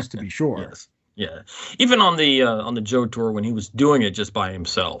songs, to be sure. Yes. Yeah. Even on the Joad tour, when he was doing it just by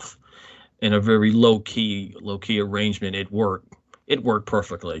himself in a very low key arrangement, it worked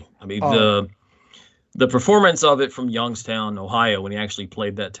perfectly. I mean, the performance of it from Youngstown, Ohio, when he actually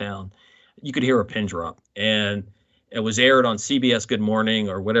played that town, you could hear a pin drop. And it was aired on CBS Good Morning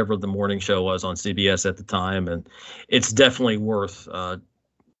or whatever the morning show was on CBS at the time. And it's definitely worth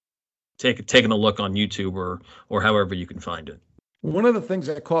taking a look on YouTube or however you can find it. One of the things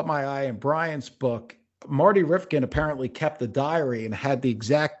that caught my eye in Brian's book, Marty Rifkin apparently kept a diary and had the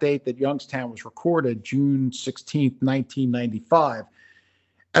exact date that Youngstown was recorded, June 16th, 1995.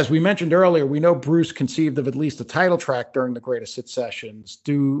 As we mentioned earlier, we know Bruce conceived of at least a title track during the Greatest Hits sessions.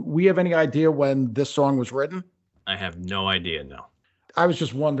 Do we have any idea when this song was written? I have no idea, no. I was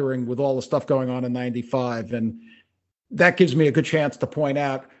just wondering, with all the stuff going on in 95, and that gives me a good chance to point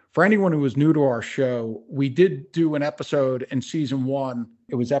out, for anyone who is new to our show, we did do an episode in season 1.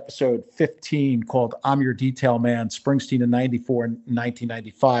 It was episode 15 called I'm Your Detail Man, Springsteen in 94 and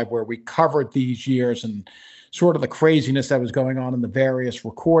 1995, where we covered these years and sort of the craziness that was going on in the various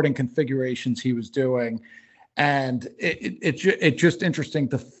recording configurations he was doing. And it's just interesting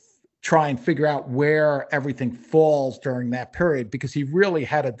to try and figure out where everything falls during that period, because he really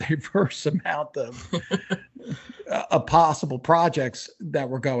had a diverse amount of possible projects that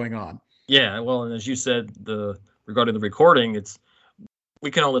were going on. Yeah, well, and as you said, regarding the recording,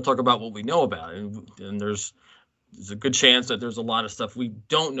 we can only talk about what we know about, and there's a good chance that there's a lot of stuff we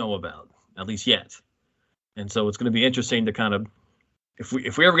don't know about, at least yet. And so it's going to be interesting to kind of, if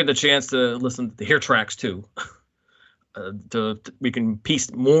we ever get the chance to to hear tracks too, we can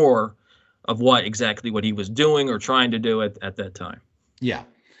piece more of what he was doing or trying to do at that time. Yeah.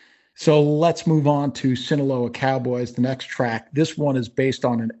 So let's move on to Sinaloa Cowboys, the next track. This one is based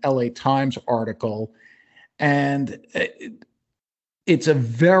on an LA Times article, and it's a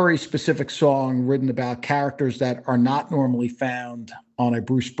very specific song written about characters that are not normally found on a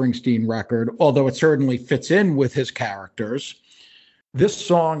Bruce Springsteen record, although it certainly fits in with his characters. This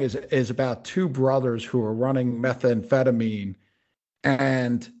song is about two brothers who are running methamphetamine,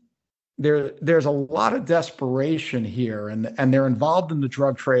 and there's a lot of desperation here, and they're involved in the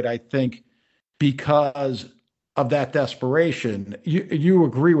drug trade, I think, because of that desperation. You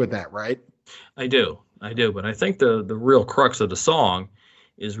agree with that, right? I do, but I think the real crux of the song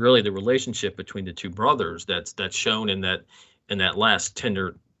is really the relationship between the two brothers that's shown in that last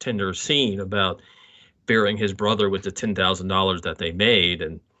tender scene about burying his brother with the $10,000 that they made.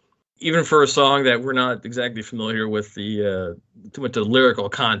 And even for a song that we're not exactly familiar with the lyrical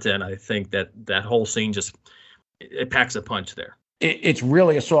content, I think that whole scene just it packs a punch there. It's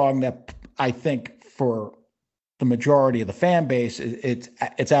really a song that I think for the majority of the fan base,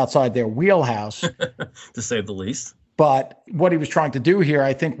 it's outside their wheelhouse, to say the least. But what he was trying to do here,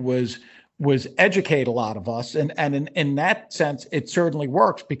 I think, was educate a lot of us, and in that sense, it certainly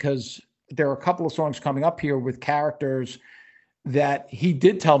works because there are a couple of songs coming up here with characters that he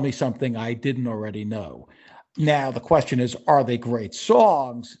did tell me something I didn't already know. Now the question is, are they great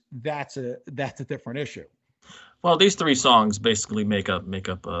songs? That's a different issue. Well, these three songs basically make up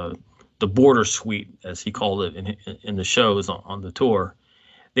the border suite, as he called it in the shows on the tour.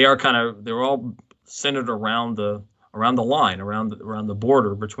 They're all centered around the line, around the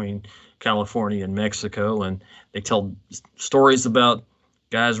border between California and Mexico, and they tell stories about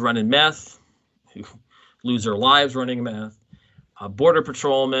guys running meth who lose their lives running meth, border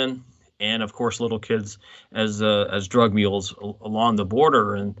patrolmen, and of course little kids as drug mules along the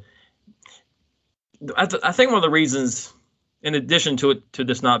border. And I think one of the reasons, in addition to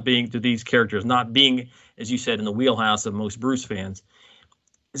these characters not being, as you said, in the wheelhouse of most Bruce fans,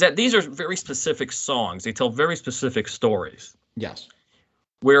 is that these are very specific songs. They tell very specific stories. Yes.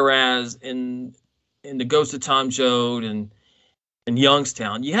 Whereas in the Ghost of Tom Joad and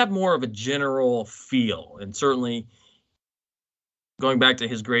Youngstown, you have more of a general feel. And certainly going back to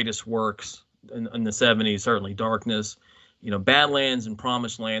his greatest works in the 70s, certainly Darkness, Badlands and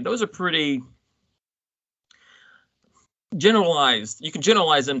Promised Land, those are pretty generalized. You can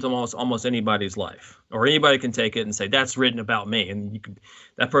generalize them to almost anybody's life, or anybody can take it and say that's written about me, and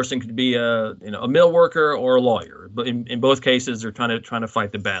that person could be a mill worker or a lawyer, but in both cases they're trying to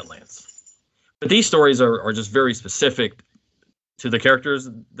fight the Badlands. But these stories are just very specific to the characters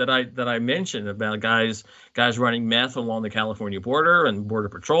that I mentioned about guys running meth along the California border, and border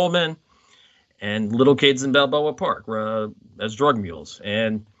patrolmen, and little kids in Balboa Park as drug mules.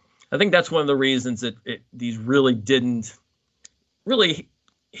 And I think that's one of the reasons that these really didn't really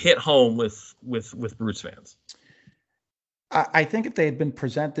hit home with Bruce fans. I think if they had been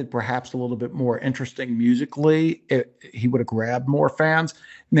presented perhaps a little bit more interesting musically, he would have grabbed more fans.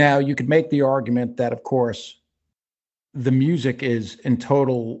 Now, you could make the argument that, of course, the music is in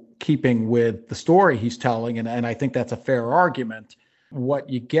total keeping with the story he's telling, and I think that's a fair argument. What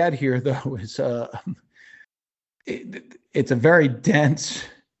you get here, though, is it's a very dense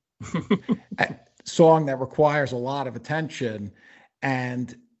song that requires a lot of attention.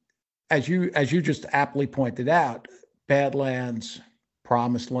 And as you just aptly pointed out, Badlands,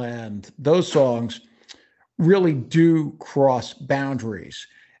 Promised Land, those songs really do cross boundaries.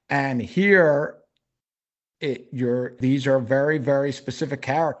 And here these are very, very specific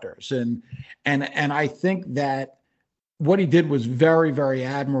characters. And I think that what he did was very, very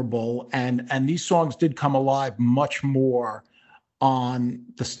admirable. And these songs did come alive much more on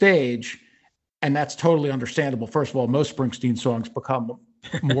the stage, and that's totally understandable. First of all, most Springsteen songs become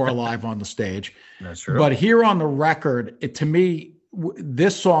more alive on the stage. That's true. But here on the record, to me,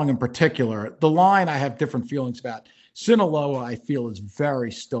 this song in particular, the line I have different feelings about. Sinaloa, I feel, is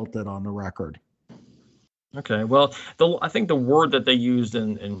very stilted on the record. Okay, well, I think the word that they used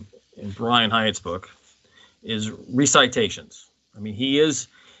in Brian Hyatt's book is recitations. I mean, he is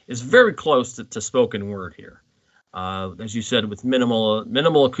very close to spoken word here. As you said, with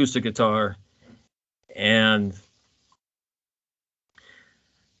minimal acoustic guitar, and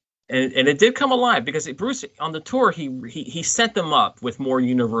it did come alive because Bruce on the tour he set them up with more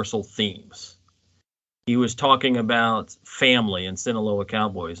universal themes. He was talking about family and Sinaloa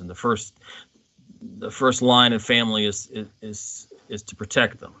Cowboys, and the first line of family is to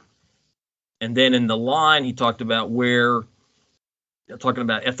protect them, and then in the line he talked about talking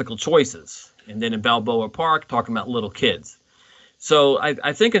about ethical choices. And then in Balboa Park, talking about little kids. So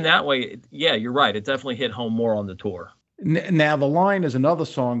I think in that way, yeah, you're right. It definitely hit home more on the tour. Now, The Line is another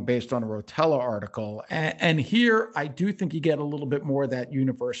song based on a Rotella article. And here, I do think you get a little bit more of that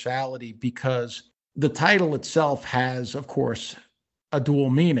universality because the title itself has, of course, a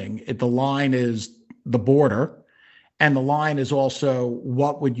dual meaning. The line is the border, and the line is also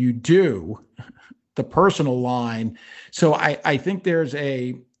what would you do, the personal line. So I think there's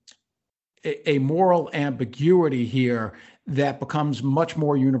a moral ambiguity here that becomes much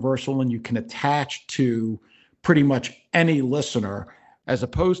more universal and you can attach to pretty much any listener as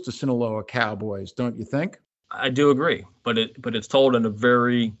opposed to Sinaloa Cowboys, don't you think? I do agree, but it's told in a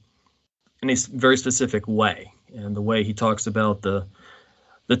very specific way, and the way he talks about the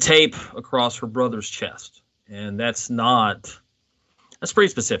tape across her brother's chest, and that's pretty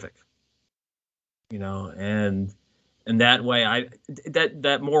specific, and And that way,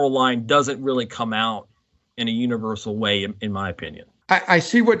 that moral line doesn't really come out in a universal way, in my opinion. I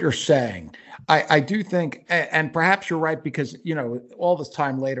see what you're saying. I do think, and perhaps you're right, because, all this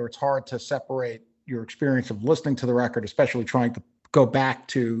time later, it's hard to separate your experience of listening to the record, especially trying to go back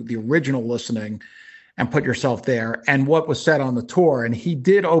to the original listening and put yourself there, and what was said on the tour. And he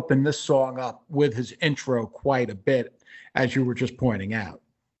did open this song up with his intro quite a bit, as you were just pointing out.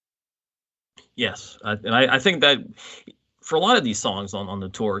 Yes. And I think that for a lot of these songs on the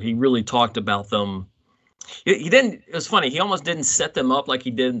tour, he really talked about them. He didn't. It was funny. He almost didn't set them up like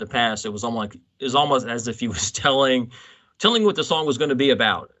he did in the past. It was almost as if he was telling what the song was going to be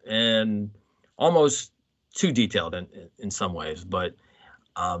about, and almost too detailed in some ways. But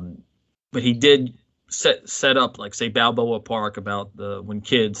he did set up, like, say, Balboa Park, about when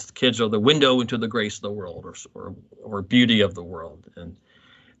kids are the window into the grace of the world, or beauty of the world, and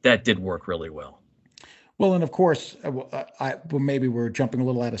that did work really well. Well, and of course, maybe we're jumping a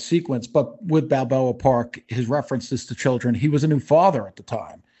little out of sequence, but with Balboa Park, his references to children, he was a new father at the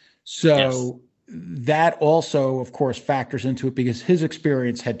time. So that also, of course, factors into it, because his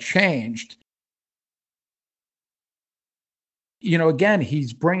experience had changed. Again,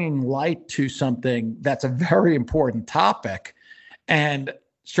 he's bringing light to something that's a very important topic, and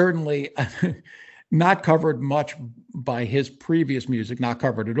certainly not covered much by his previous music, not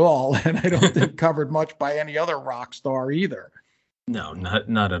covered at all. And I don't think covered much by any other rock star either. No,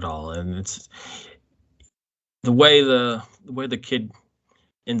 not at all. And it's the way the kid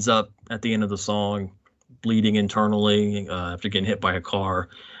ends up at the end of the song, bleeding internally after getting hit by a car.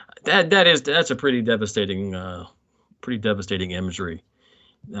 That's a pretty devastating imagery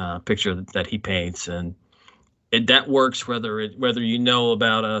picture that he paints, and that works whether you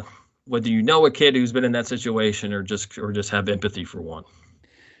know a kid who's been in that situation, or just have empathy for one.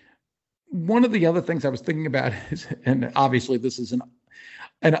 One of the other things I was thinking about is, and obviously this is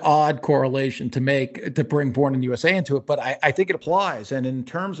an odd correlation to bring Born in the USA into it, but I think it applies. And in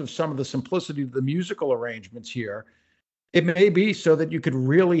terms of some of the simplicity of the musical arrangements here, it may be so that you could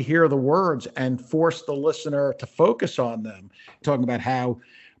really hear the words and force the listener to focus on them. Talking about how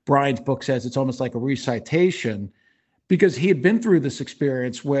Brian's book says it's almost like a recitation, because he had been through this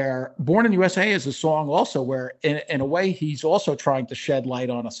experience where Born in the USA is a song also where, in a way, he's also trying to shed light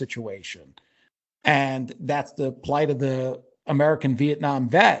on a situation. And that's the plight of the American Vietnam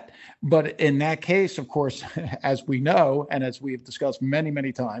vet. But in that case, of course, as we know, and as we've discussed many,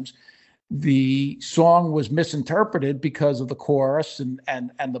 many times, the song was misinterpreted because of the chorus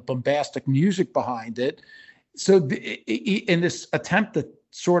and the bombastic music behind it. So in this attempt to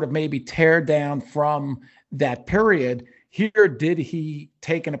sort of maybe tear down from that period, here did he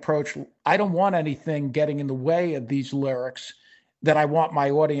take an approach, I don't want anything getting in the way of these lyrics that I want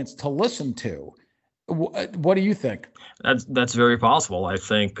my audience to listen to. What do you think? That's very possible. I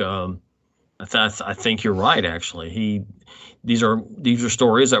think I think you're right. Actually, these are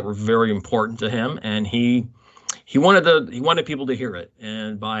stories that were very important to him, and he wanted people to hear it.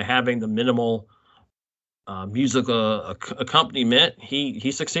 And by having the minimal musical accompaniment,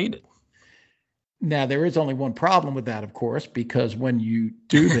 he succeeded. Now, there is only one problem with that, of course, because when you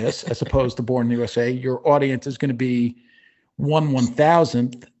do this, as opposed to Born in the USA, your audience is going to be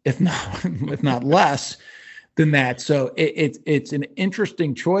 1/1000th, if not less than that. So it's an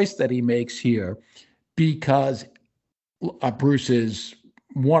interesting choice that he makes here, because Bruce is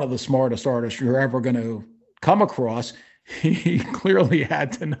one of the smartest artists you're ever going to come across. He clearly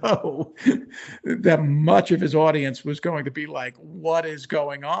had to know that much of his audience was going to be like, what is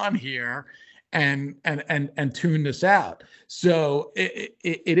going on here? And tune this out. So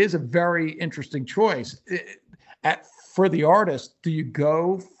it is a very interesting choice. For the artist, do you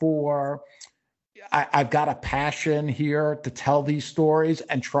go for, I've got a passion here to tell these stories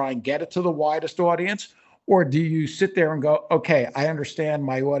and try and get it to the widest audience? Or do you sit there and go, okay, I understand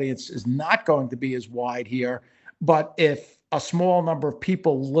my audience is not going to be as wide here, but if a small number of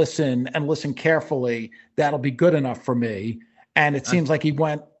people listen carefully, that'll be good enough for me? And it seems like he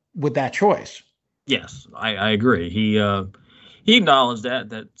went with that choice. Yes, I agree. He acknowledged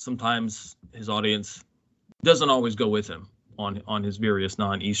that sometimes his audience doesn't always go with him on his various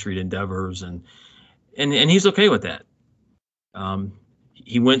non-E Street endeavors, and he's okay with that.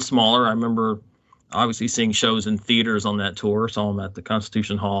 He went smaller. I remember obviously seeing shows in theaters on that tour. Saw him at the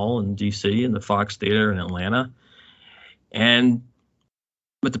Constitution Hall in D.C. and the Fox Theater in Atlanta,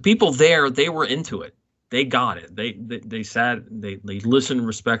 but the people there, they were into it. They got it. They sat. They listened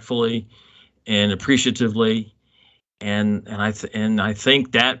respectfully and appreciatively, and I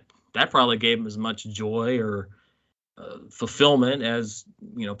think that probably gave him as much joy or fulfillment as,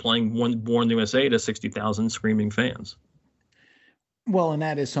 playing one Born in the USA to 60,000 screaming fans. Well, and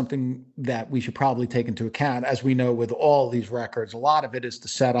that is something that we should probably take into account. As we know with all these records, a lot of it is to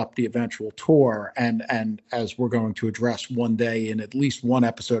set up the eventual tour. And as we're going to address one day in at least one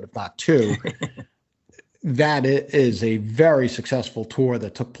episode, if not two, that is a very successful tour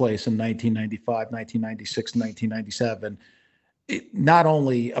that took place in 1995, 1996, 1997. Not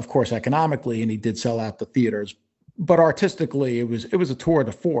only, of course, economically, and he did sell out the theaters, but artistically, it was a tour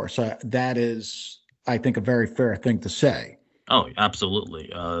de force. That is, I think, a very fair thing to say. Oh, absolutely.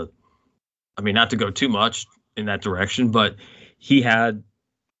 Not to go too much in that direction, but he had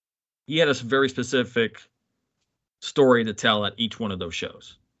a very specific story to tell at each one of those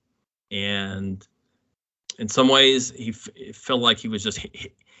shows. And in some ways, it felt like he was just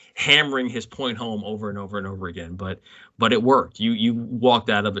hammering his point home over and over and over again. But it worked. You walked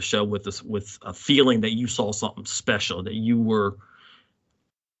out of the show with a feeling that you saw something special, that you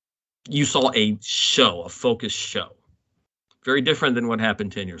saw a focused show. Very different than what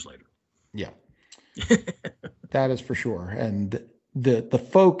happened 10 years later. Yeah, that is for sure. And the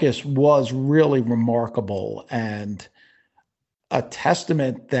focus was really remarkable and a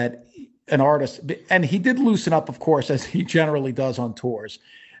testament that an artist, and he did loosen up, of course, as he generally does on tours.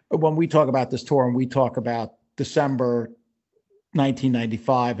 When we talk about this tour and we talk about December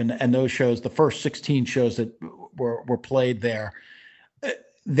 1995 and those shows, the first 16 shows that were played there,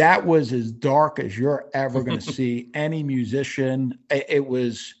 that was as dark as you're ever going to see any musician. It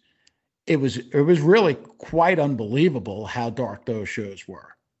was really quite unbelievable how dark those shows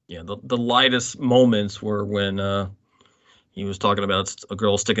were. Yeah, the lightest moments were when he was talking about a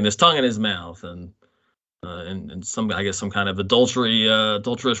girl sticking his tongue in his mouth and some kind of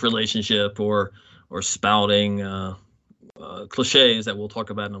adulterous relationship or spouting cliches that we'll talk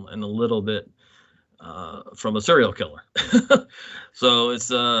about in a little bit. From a serial killer. So it's,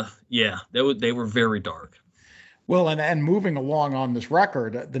 they were very dark. Well, and moving along on this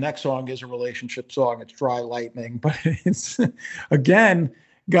record, the next song is a relationship song. It's Dry Lightning, but it's, again,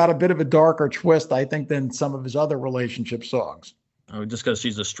 got a bit of a darker twist, I think, than some of his other relationship songs. Oh, just because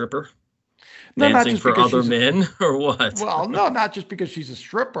she's a stripper? No, dancing for other men or what? Well, no, not just because she's a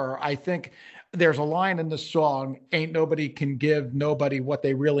stripper. I think there's a line in the song, ain't nobody can give nobody what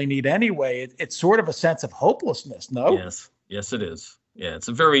they really need anyway. It's sort of a sense of hopelessness, no? Yes, it is. Yeah,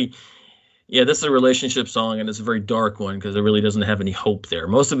 this is a relationship song, and it's a very dark one because it really doesn't have any hope there.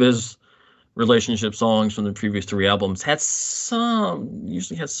 Most of his relationship songs from the previous three albums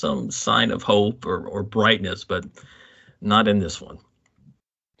usually had some sign of hope or brightness, but not in this one.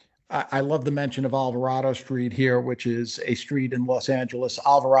 I love the mention of Alvarado Street here, which is a street in Los Angeles.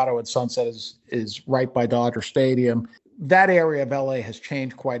 Alvarado and Sunset is right by Dodger Stadium. That area of LA has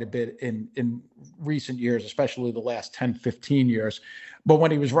changed quite a bit in recent years, especially the last 10, 15 years. But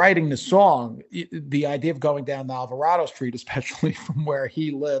when he was writing the song, the idea of going down the Alvarado Street, especially from where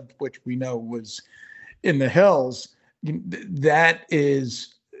he lived, which we know was in the hills, that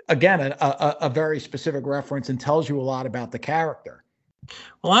is, again, a very specific reference and tells you a lot about the character.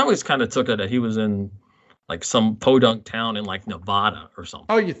 Well, I always kind of took it that he was in like some podunk town in like Nevada or something.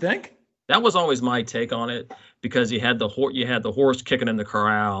 Oh, you think? That was always my take on it because you had the horse kicking in the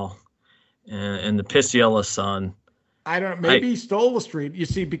corral and the piss yellow sun. I don't know. Maybe he stole the street. You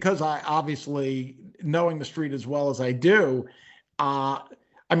see, because I obviously knowing the street as well as I do,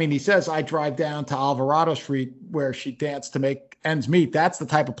 he says I drive down to Alvarado Street where she danced to make ends meet. That's the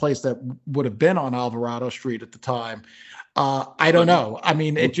type of place that would have been on Alvarado Street at the time. I don't know. I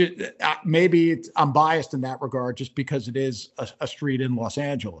mean, I'm biased in that regard just because it is a street in Los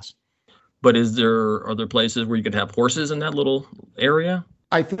Angeles. But are there places where you could have horses in that little area?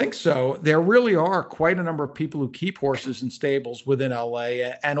 I think so. There really are quite a number of people who keep horses in stables within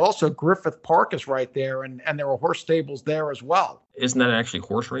LA. And also Griffith Park is right there. And there are horse stables there as well. Isn't that actually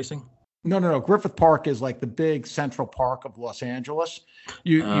horse racing? No. Griffith Park is like the big central park of Los Angeles.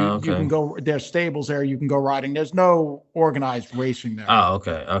 You can go, there's stables there. You can go riding. There's no organized racing there. Oh,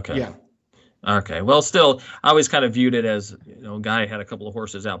 okay. Yeah. Okay. Well, still, I always kind of viewed it as, a guy had a couple of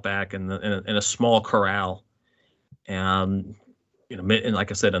horses out back in a small corral. And, and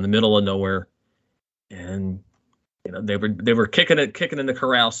like I said, in the middle of nowhere. And, they were kicking in the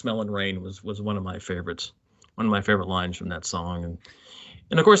corral, smelling rain was one of my favorites. One of my favorite lines from that song.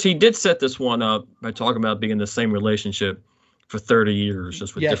 And of course, he did set this one up by talking about being in the same relationship for 30 years,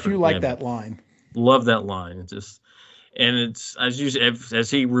 just with different you like women. That line. Love that line. It's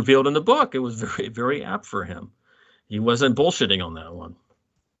as he revealed in the book, it was very, very apt for him. He wasn't bullshitting on that one.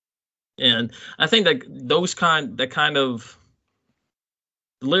 And I think that that kind of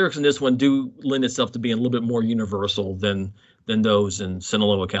the lyrics in this one do lend itself to being a little bit more universal than those in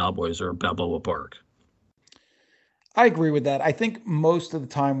Sinaloa Cowboys or Balboa Park. I agree with that. I think most of the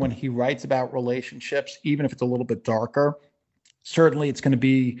time when he writes about relationships, even if it's a little bit darker, certainly it's going to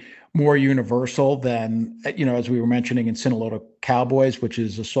be more universal than, as we were mentioning in Sinaloa Cowboys, which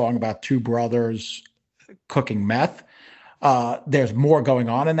is a song about two brothers cooking meth. There's more going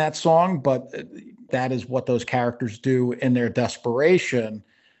on in that song, but that is what those characters do in their desperation.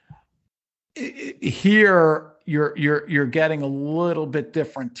 Here, you're getting a little bit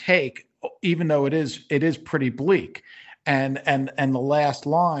different take, even though it is pretty bleak. And the last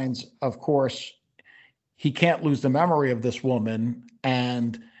lines, of course, he can't lose the memory of this woman,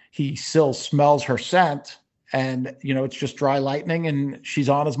 and he still smells her scent, and it's just dry lightning, and she's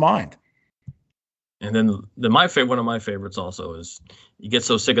on his mind. And then one of my favorites also is you get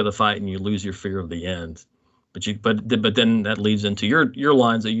so sick of the fight and you lose your fear of the end. But then that leads into your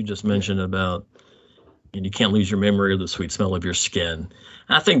lines that you just mentioned about, and you can't lose your memory of the sweet smell of your skin.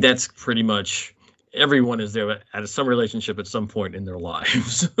 And I think that's pretty much everyone is there at some relationship at some point in their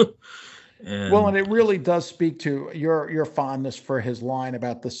lives. And it really does speak to your fondness for his line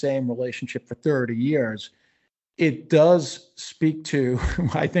about the same relationship for 30 years. It does speak to,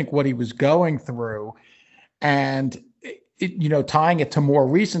 I think, what he was going through, and tying it to more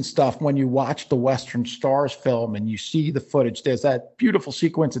recent stuff. When you watch the Western Stars film and you see the footage, there's that beautiful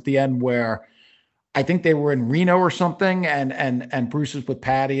sequence at the end where I think they were in Reno or something, and Bruce is with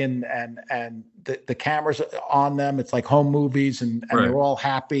Patty, and the camera's on them. It's like home movies, and right. They're all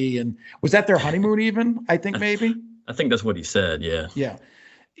happy. And was that their honeymoon even? I think maybe. I think that's what he said. Yeah. Yeah.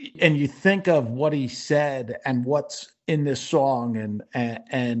 And you think of what he said and what's in this song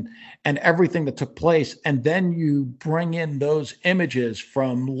and everything that took place, and then you bring in those images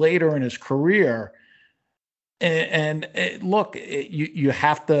from later in his career, and look, you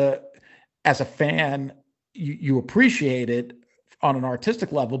have to, as a fan, you appreciate it on an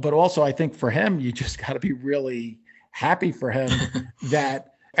artistic level, but also I think for him, you just got to be really happy for him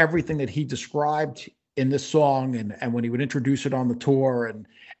that everything that he described in this song and when he would introduce it on the tour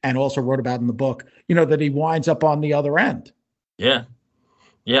and also wrote about in the book, that he winds up on the other end. Yeah.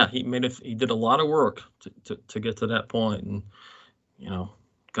 Yeah. He did a lot of work to get to that point, and,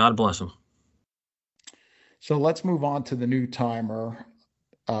 God bless him. So let's move on to the new timer.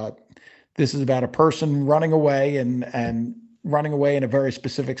 This is about a person running away and running away in a very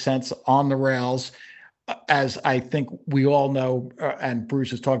specific sense on the rails. As I think we all know, and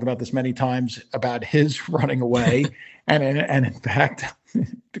Bruce has talked about this many times about his running away. and in fact,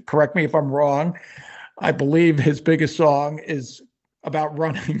 correct me if I'm wrong, I believe his biggest song is about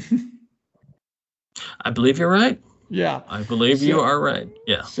running. I believe you're right. Yeah. I believe you are right.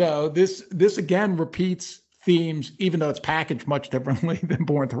 Yeah. So this again repeats themes, even though it's packaged much differently than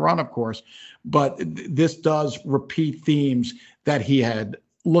Born to Run, of course. But this does repeat themes that he had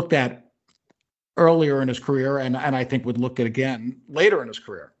looked at earlier in his career, and I think would look at again later in his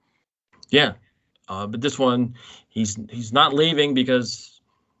career. Yeah. But this one, he's not leaving because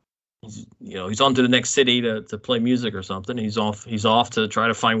he's on to the next city to play music or something. He's off to try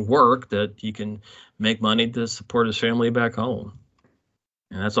to find work that he can make money to support his family back home.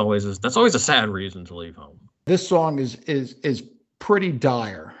 And that's always a sad reason to leave home. This song is pretty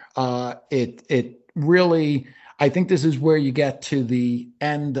dire. It really, I think this is where you get to the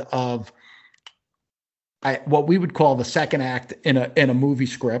end of what we would call the second act in a movie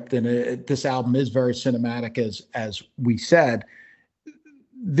script. And this album is very cinematic, as we said.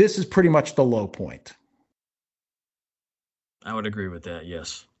 This is pretty much the low point. I would agree with that.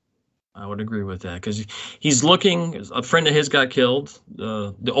 Yes, I would agree with that, because he's looking. A friend of his got killed,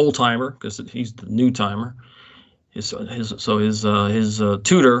 the old timer, because he's the new timer. His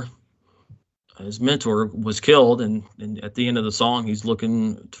tutor, his mentor, was killed, and at the end of the song, he's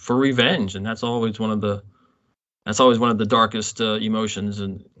looking for revenge, and that's always one of the darkest emotions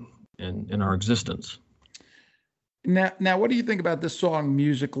in our existence. Now, what do you think about this song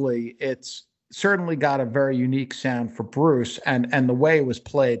musically? It's certainly got a very unique sound for Bruce, and the way it was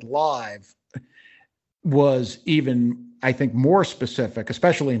played live was even, I think, more specific,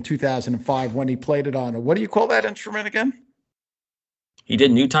 especially in 2005 when he played it on what do you call that instrument again? He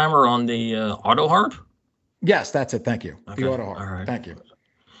did new timer on the auto harp. Yes, that's it. Thank you. Okay. The auto harp. All right. Thank you.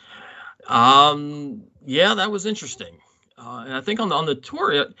 Yeah, that was interesting. And I think on the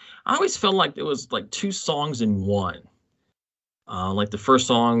tour, I always felt like it was like two songs in one. Like the first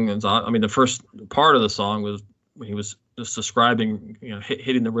song, the first part of the song was when he was just describing,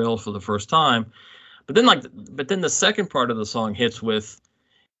 hitting the rails for the first time. But then the second part of the song hits with,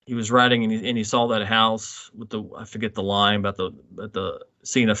 he was riding and he saw that house with I forget the line about the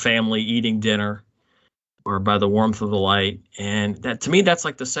seeing a family eating dinner or by the warmth of the light. And that, to me, that's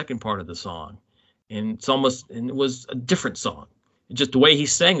like the second part of the song. And it was a different song. Just the way he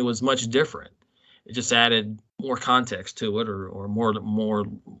sang it was much different. It just added more context to it, or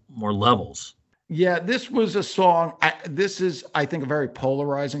more levels. Yeah, this was a song. This is, I think, a very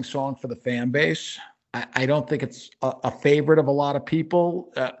polarizing song for the fan base. I don't think it's a favorite of a lot of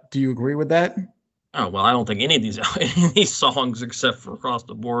people. Do you agree with that? Oh, well, I don't think any of these songs, except for Across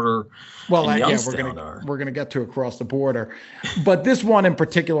the Border, well, and we're gonna get to Across the Border, but this one in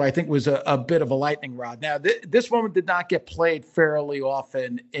particular, I think, was a bit of a lightning rod. Now, this one did not get played fairly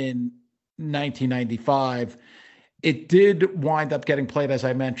often in 1995. It did wind up getting played, as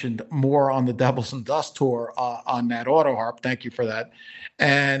I mentioned, more on the Devils and Dust tour on that auto harp. Thank you for that.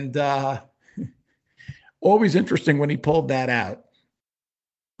 And always interesting when he pulled that out.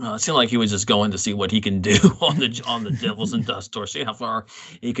 It seemed like he was just going to see what he can do on the Devils and Dust tour, see how far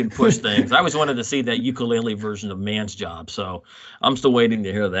he can push things. I always wanted to see that ukulele version of Man's Job, so I'm still waiting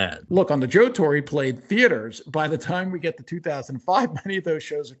to hear that. Look, on the Joad tour, he played theaters. By the time we get to 2005, many of those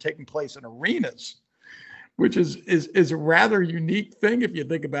shows are taking place in arenas, which is a rather unique thing if you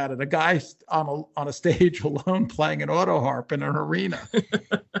think about it. A guy on a stage alone playing an auto harp in an arena.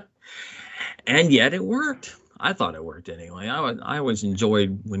 And yet it worked. I thought it worked anyway. I always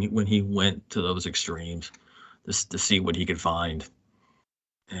enjoyed when he went to those extremes, just to see what he could find.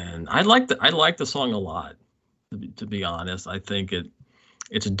 And I like the song a lot. To be honest, I think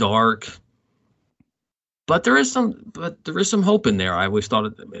it's dark, but there is some hope in there. I always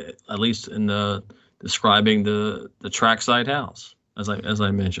thought, at least in the describing the trackside house, as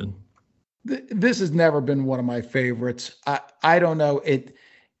I mentioned. This has never been one of my favorites. I don't know.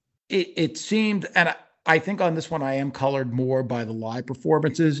 It seemed, and I think on this one I am colored more by the live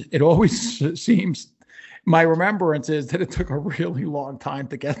performances. It always seems, my remembrance is that it took a really long time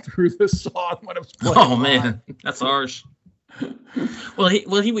to get through this song when it was played. Oh man, that's harsh. Well,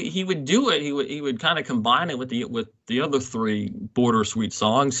 he would do it. He would kind of combine it with the other three Border Suite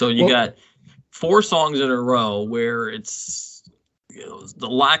songs. So you got 4 songs in a row where it's, the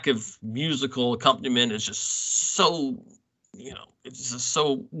lack of musical accompaniment is just so, it's just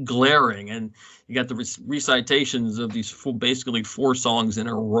so glaring, and you got the recitations of these basically 4 songs in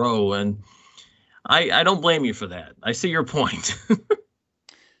a row, and I don't blame you for that. I see your point.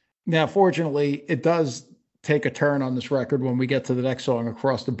 Now, fortunately, it does take a turn on this record when we get to the next song,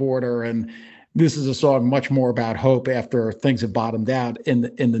 Across the Border, and this is a song much more about hope after things have bottomed out in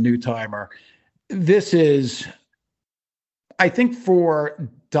the New Timer. This is, I think, for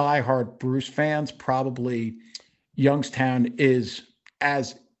diehard Bruce fans, probably Youngstown is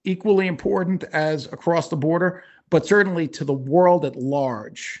as equally important as Across the Border, but certainly to the world at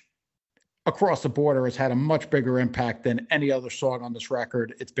large, Across the Border has had a much bigger impact than any other song on this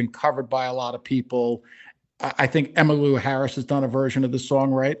record. It's been covered by a lot of people. I think Emmylou Harris has done a version of the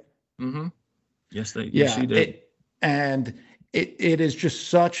song, right? Mm-hmm. Yes, she did. It is just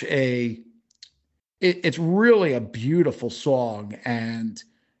such it's really a beautiful song. And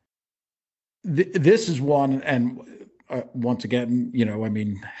this is one, and once again,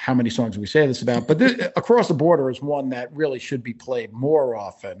 how many songs do we say this about? But Across the Border is one that really should be played more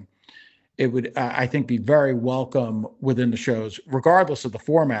often. It would, I think, be very welcome within the shows, regardless of the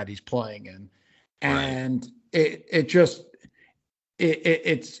format he's playing in. And it's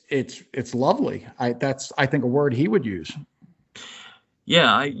lovely. That's, I think, a word he would use.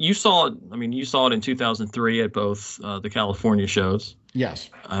 Yeah, you saw it. I mean, you saw it in 2003 at both the California shows. Yes.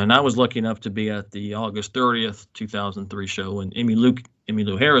 And I was lucky enough to be at the August 30th, 2003 show when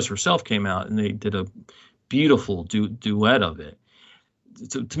Emmylou Harris herself came out, and they did a beautiful duet of it.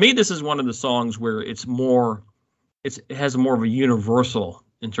 To me, this is one of the songs where it has more of a universal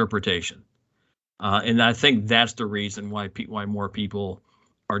interpretation. And I think that's the reason why more people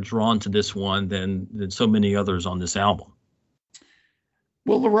are drawn to this one than so many others on this album.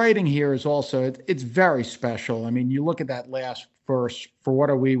 Well, the writing here is also, it's very special. I mean, you look at that last verse, for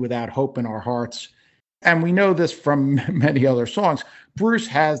what are we without hope in our hearts? And we know this from many other songs. Bruce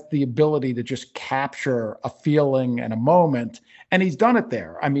has the ability to just capture a feeling and a moment, and he's done it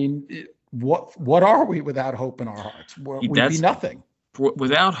there. I mean, what are we without hope in our hearts? We'd be nothing.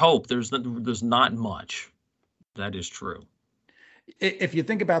 Without hope, there's not much. That is true. If you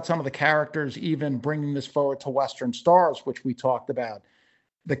think about some of the characters, even bringing this forward to Western Stars, which we talked about,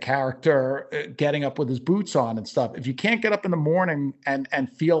 the character getting up with his boots on and stuff. If you can't get up in the morning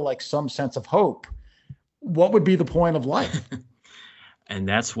and feel like some sense of hope, what would be the point of life? And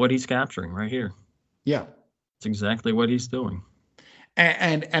that's what he's capturing right here. Yeah. It's exactly what he's doing.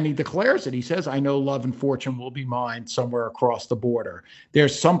 And he declares it. He says, I know love and fortune will be mine somewhere across the border.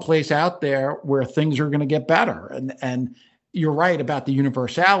 There's some place out there where things are going to get better. And you're right about the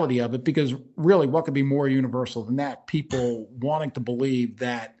universality of it, because really, what could be more universal than that? People wanting to believe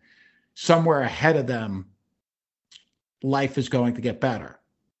that somewhere ahead of them, life is going to get better.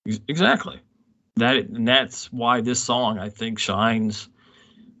 Exactly. That's why this song, I think, shines.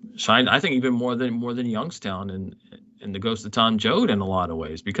 I think even more than Youngstown and the Ghost of Tom Joad in a lot of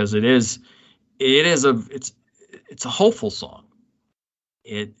ways, because it's a hopeful song.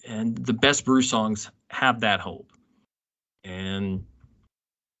 And the best Bruce songs have that hope. And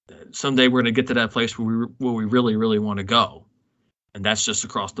someday we're going to get to that place where we really, really want to go. And that's just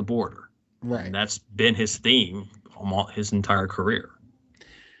across the border. Right. And that's been his theme his entire career.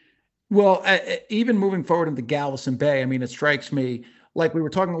 Well, even moving forward into Galveston Bay, I mean, it strikes me like we were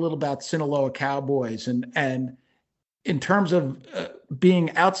talking a little about Sinaloa Cowboys, and in terms of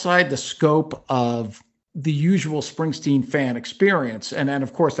being outside the scope of the usual Springsteen fan experience. And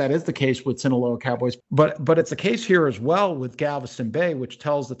of course, that is the case with Sinaloa Cowboys, but it's the case here as well with Galveston Bay, which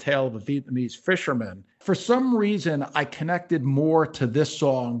tells the tale of a Vietnamese fisherman. For some reason, I connected more to this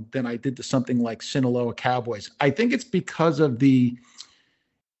song than I did to something like Sinaloa Cowboys. I think it's because of the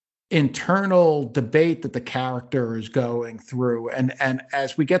internal debate that the character is going through. And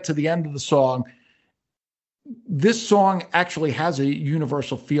as we get to the end of the song, this song actually has a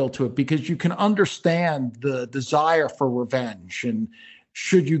universal feel to it, because you can understand the desire for revenge, and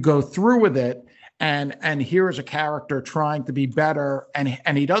should you go through with it, and here is a character trying to be better,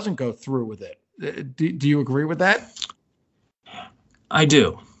 and he doesn't go through with it. Do you agree with that? I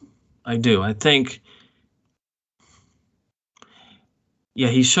do. I think, yeah,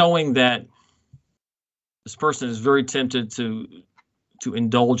 he's showing that this person is very tempted to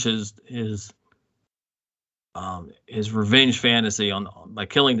indulge his revenge fantasy by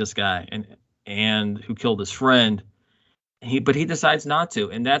killing this guy and who killed his friend. But he decides not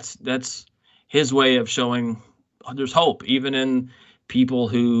to, and that's his way of showing there's hope, even in people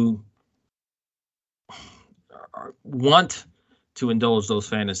who want to indulge those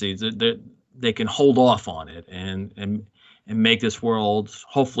fantasies. They can hold off on it and make this world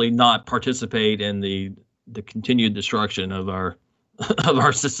hopefully not participate in the continued destruction of our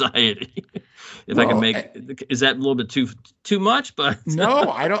society. If I can make, is that a little bit too much? But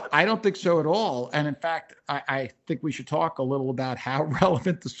no, I don't think so at all. And in fact, I think we should talk a little about how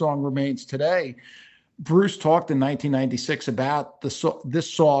relevant the song remains today. Bruce talked in 1996 about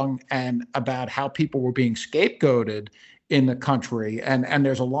this song and about how people were being scapegoated in the country. And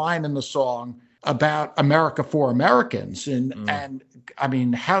there's a line in the song about America for Americans. And I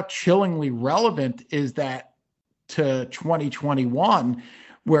mean, how chillingly relevant is that to 2021,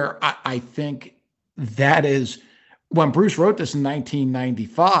 where I think that is, when Bruce wrote this in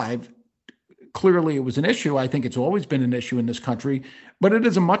 1995, clearly it was an issue. I think it's always been an issue in this country, but it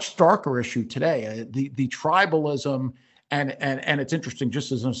is a much starker issue today. The tribalism, and it's interesting,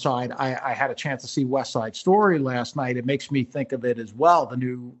 just as an aside, I had a chance to see West Side Story last night. It makes me think of it as well, the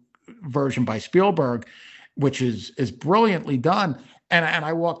new version by Spielberg, which is brilliantly done. And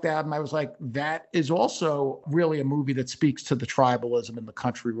I walked out and I was like, that is also really a movie that speaks to the tribalism in the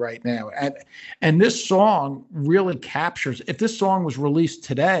country right now. And this song really captures, if this song was released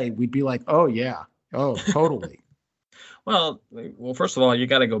today, we'd be like, oh yeah, oh, totally. Well, first of all, you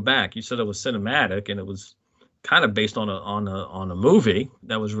got to go back. You said it was cinematic, and it was kind of based on a movie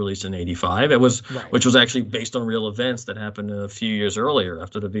that was released in '85. It was, right, which was actually based on real events that happened a few years earlier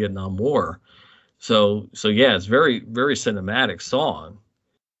after the Vietnam War. So yeah, it's very, very cinematic song,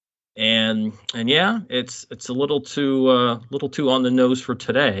 and yeah, it's a little too on the nose for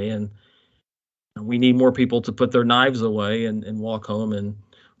today, and we need more people to put their knives away and walk home and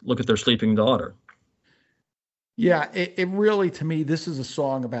look at their sleeping daughter. Yeah, it really, to me, this is a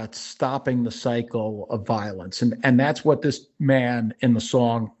song about stopping the cycle of violence, and that's what this man in the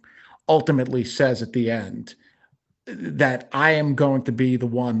song ultimately says at the end. That I am going to be the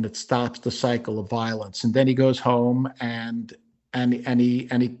one that stops the cycle of violence. And then he goes home and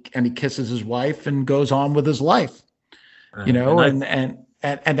he kisses his wife and goes on with his life. Right. You know, and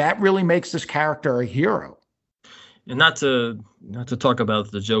that really makes this character a hero. And not to talk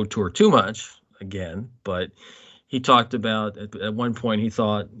about the Joad tour too much again, but he talked about at one point he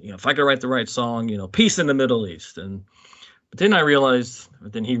thought, if I could write the right song, peace in the Middle East. But then he realized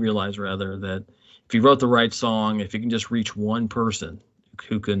that if you wrote the right song, if you can just reach one person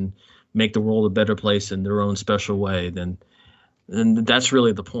who can make the world a better place in their own special way, then that's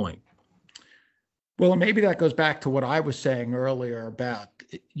really the point. Well, maybe that goes back to what I was saying earlier about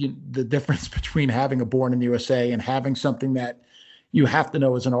the difference between having a Born in the USA and having something that, you have to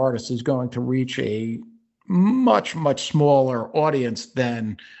know as an artist is going to reach a much, much smaller audience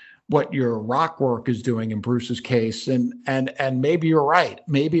than what your rock work is doing in Bruce's case. And maybe you're right.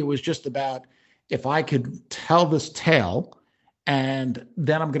 Maybe it was just about, if I could tell this tale, and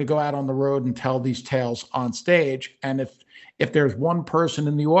then I'm going to go out on the road and tell these tales on stage. And if there's one person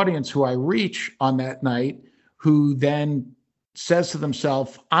in the audience who I reach on that night who then says to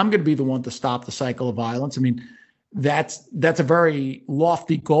themselves, I'm going to be the one to stop the cycle of violence. I mean, that's a very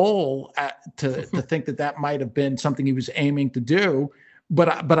lofty goal to think that might have been something he was aiming to do.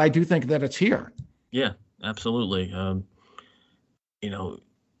 But I do think that it's here. Yeah, absolutely.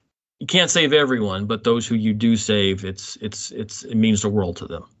 You can't save everyone, but those who you do save, it means the world to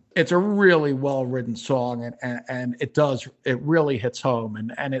them. It's a really well-written song, and it really hits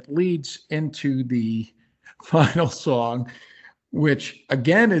home, and it leads into the final song, which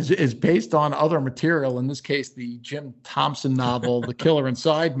again is based on other material. In this case, the Jim Thompson novel, The Killer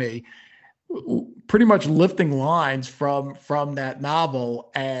Inside Me, pretty much lifting lines from that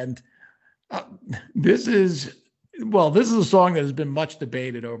novel. And this is a song that has been much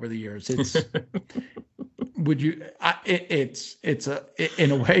debated over the years. It's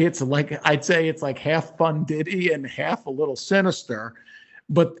in a way, it's like, I'd say it's like half fun ditty and half a little sinister,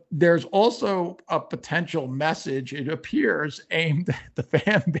 but there's also a potential message, it appears, aimed at the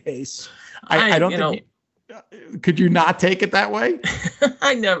fan base. I don't think could you not take it that way?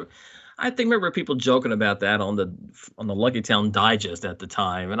 I remember people joking about that on the Lucky Town Digest at the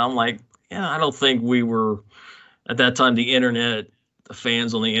time, and I'm like, I don't think we were at that time. The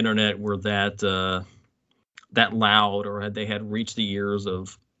fans on the internet were that loud, or they had reached the ears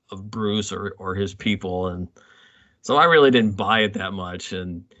of Bruce or his people, and so I really didn't buy it that much.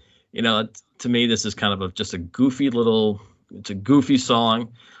 And to me, this is kind of just a goofy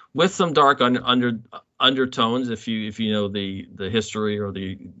song with some dark undertones. If you know the history or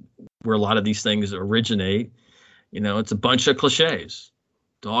where a lot of these things originate, it's a bunch of cliches.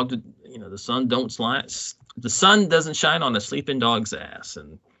 The sun doesn't shine on a sleeping dog's ass.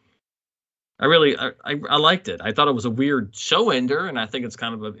 And I liked it. I thought it was a weird show ender, and I think it's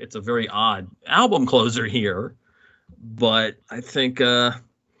it's a very odd album closer here. But I think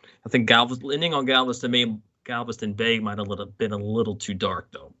ending on Galveston Bay might have been a little too dark,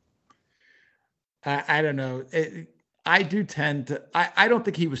 though. I don't know. I do tend to. I don't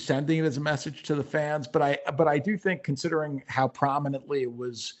think he was sending it as a message to the fans, but I do think, considering how prominently it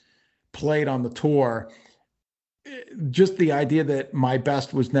was played on the tour, just the idea that my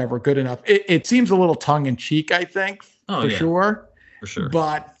best was never good enough. It seems a little tongue in cheek, I think, for sure.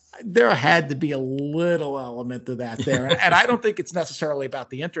 But there had to be a little element of that there, and I don't think it's necessarily about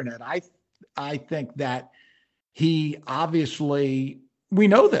the internet. I think that he obviously. We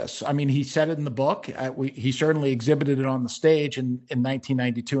know this. I mean, he said it in the book. He certainly exhibited it on the stage in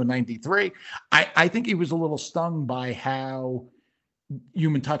 1992 and 93. I think he was a little stung by how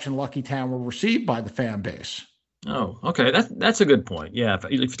Human Touch and Lucky Town were received by the fan base. Oh, okay. That's a good point. Yeah,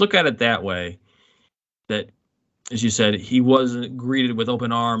 if you look at it that way, that, as you said, he wasn't greeted with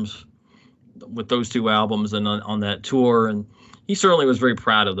open arms with those two albums and on that tour, and he certainly was very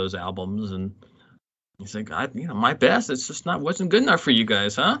proud of those albums. And you think, my best, it's just wasn't good enough for you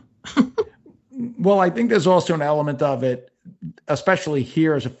guys, huh? Well, I think there's also an element of it, especially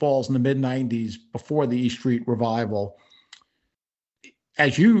here as it falls in the mid-90s before the E Street revival.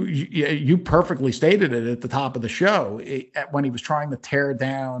 As you perfectly stated it at the top of the show, when he was trying to tear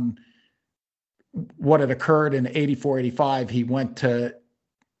down what had occurred in 84, 85, he went to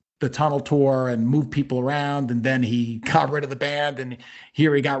the Tunnel Tour and moved people around, and then he got rid of the band, and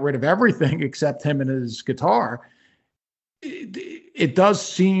here he got rid of everything except him and his guitar. It does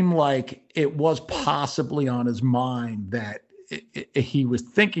seem like it was possibly on his mind that he was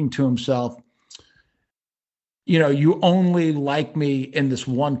thinking to himself, you only like me in this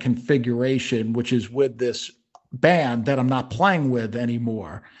one configuration, which is with this band that I'm not playing with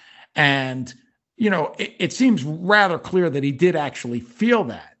anymore. And, it seems rather clear that he did actually feel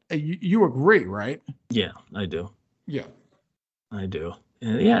that. You agree, right? Yeah, I do. Yeah, I do.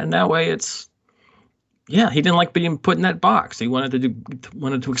 And in that way, he didn't like being put in that box. He wanted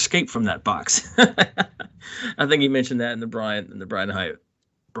to escape from that box. I think he mentioned that in the Brian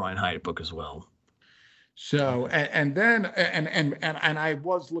Hyatt book as well. So, and then I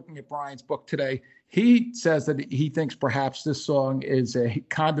was looking at Brian's book today. he says that he thinks perhaps this song is a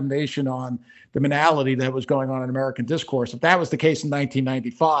condemnation on the morality that was going on in American discourse. If that was the case in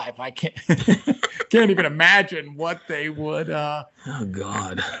 1995, I can't even imagine what they would. Oh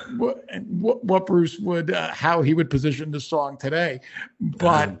God! What Bruce would, how he would position this song today,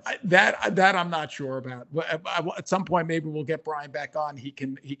 but that I'm not sure about. At some point, maybe we'll get Brian back on. He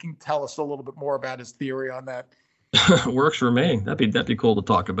can tell us a little bit more about his theory on that. Works for me. That'd be cool to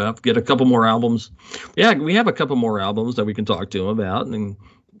talk about. Get a couple more albums. Yeah, we have a couple more albums that we can talk to him about and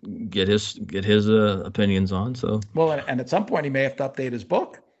get his opinions on. So well, and at some point he may have to update his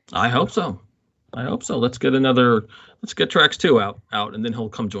book. I hope so. Let's get tracks 2 out, and then he'll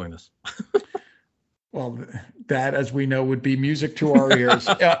come join us. Well, that, as we know, would be music to our ears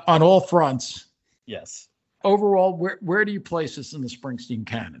on all fronts. Yes. Overall, where do you place this in the Springsteen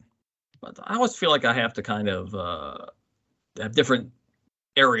canon? But I always feel like I have to kind of have different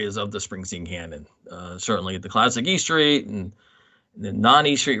areas of the Springsteen canon. Certainly the classic E Street and then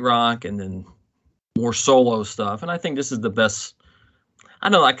non-E Street rock, and then more solo stuff. And I think this is the best. I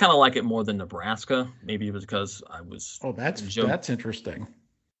don't know. I kind of like it more than Nebraska. Maybe it was because I was. Oh, that's interesting.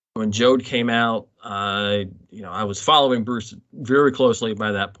 When Joad came out, I was following Bruce very closely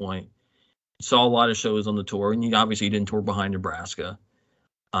by that point. Saw a lot of shows on the tour, and he obviously didn't tour behind Nebraska.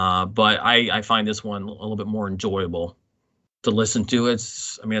 But I find this one a little bit more enjoyable to listen to.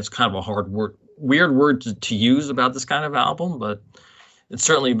 It's kind of a weird word to use about this kind of album, but it's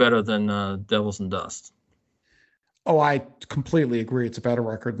certainly better than Devils and Dust. Oh, I completely agree. It's a better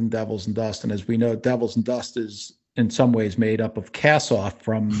record than Devils and Dust. And as we know, Devils and Dust is in some ways made up of cast-off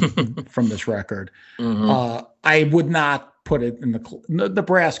from this record. Mm-hmm. I would not put it in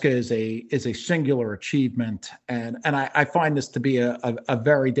Nebraska is a singular achievement. And I find this to be a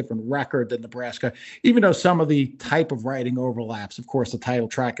very different record than Nebraska, even though some of the type of writing overlaps. Of course, the title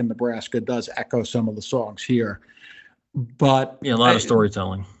track in Nebraska does echo some of the songs here. But yeah, a lot of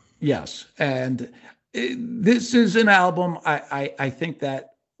storytelling. Yes. And this is an album I think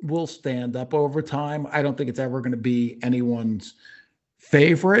that will stand up over time. I don't think it's ever going to be anyone's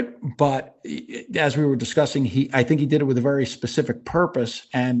favorite, but as we were discussing, I think he did it with a very specific purpose.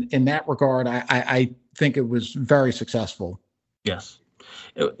 And in that regard, I think it was very successful. Yes,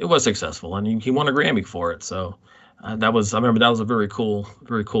 it was successful. And he won a Grammy for it. So I remember that was a very cool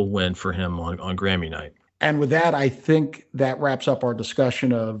win for him on Grammy night. And with that, I think that wraps up our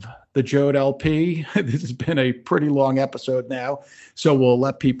discussion of the Joad LP. This has been a pretty long episode now, so we'll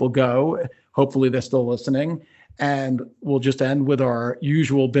let people go. Hopefully they're still listening. And we'll just end with our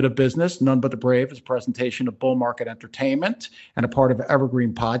usual bit of business. None But the Brave is a presentation of Bull Market Entertainment and a part of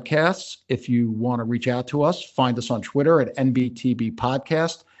Evergreen Podcasts. If you want to reach out to us, find us on Twitter at NBTB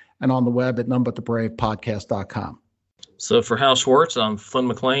Podcast and on the web at nonebuttthebravepodcast.com. So for Hal Schwartz, I'm Flynn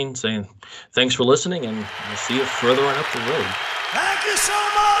McLean saying thanks for listening, and we'll see you further on up the road. Thank you so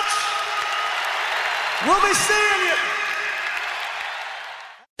much. We'll be seeing you.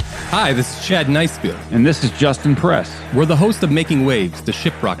 Hi, this is Chad Nicefield. And this is Justin Press. We're the host of Making Waves, the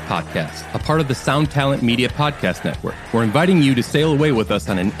Shiprock podcast, a part of the Sound Talent Media Podcast Network. We're inviting you to sail away with us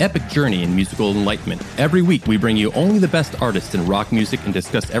on an epic journey in musical enlightenment. Every week, we bring you only the best artists in rock music and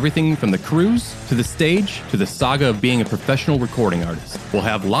discuss everything from the cruise, to the stage, to the saga of being a professional recording artist. We'll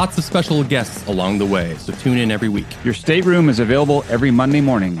have lots of special guests along the way, so tune in every week. Your stateroom is available every Monday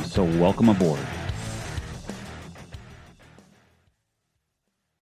morning, so welcome aboard.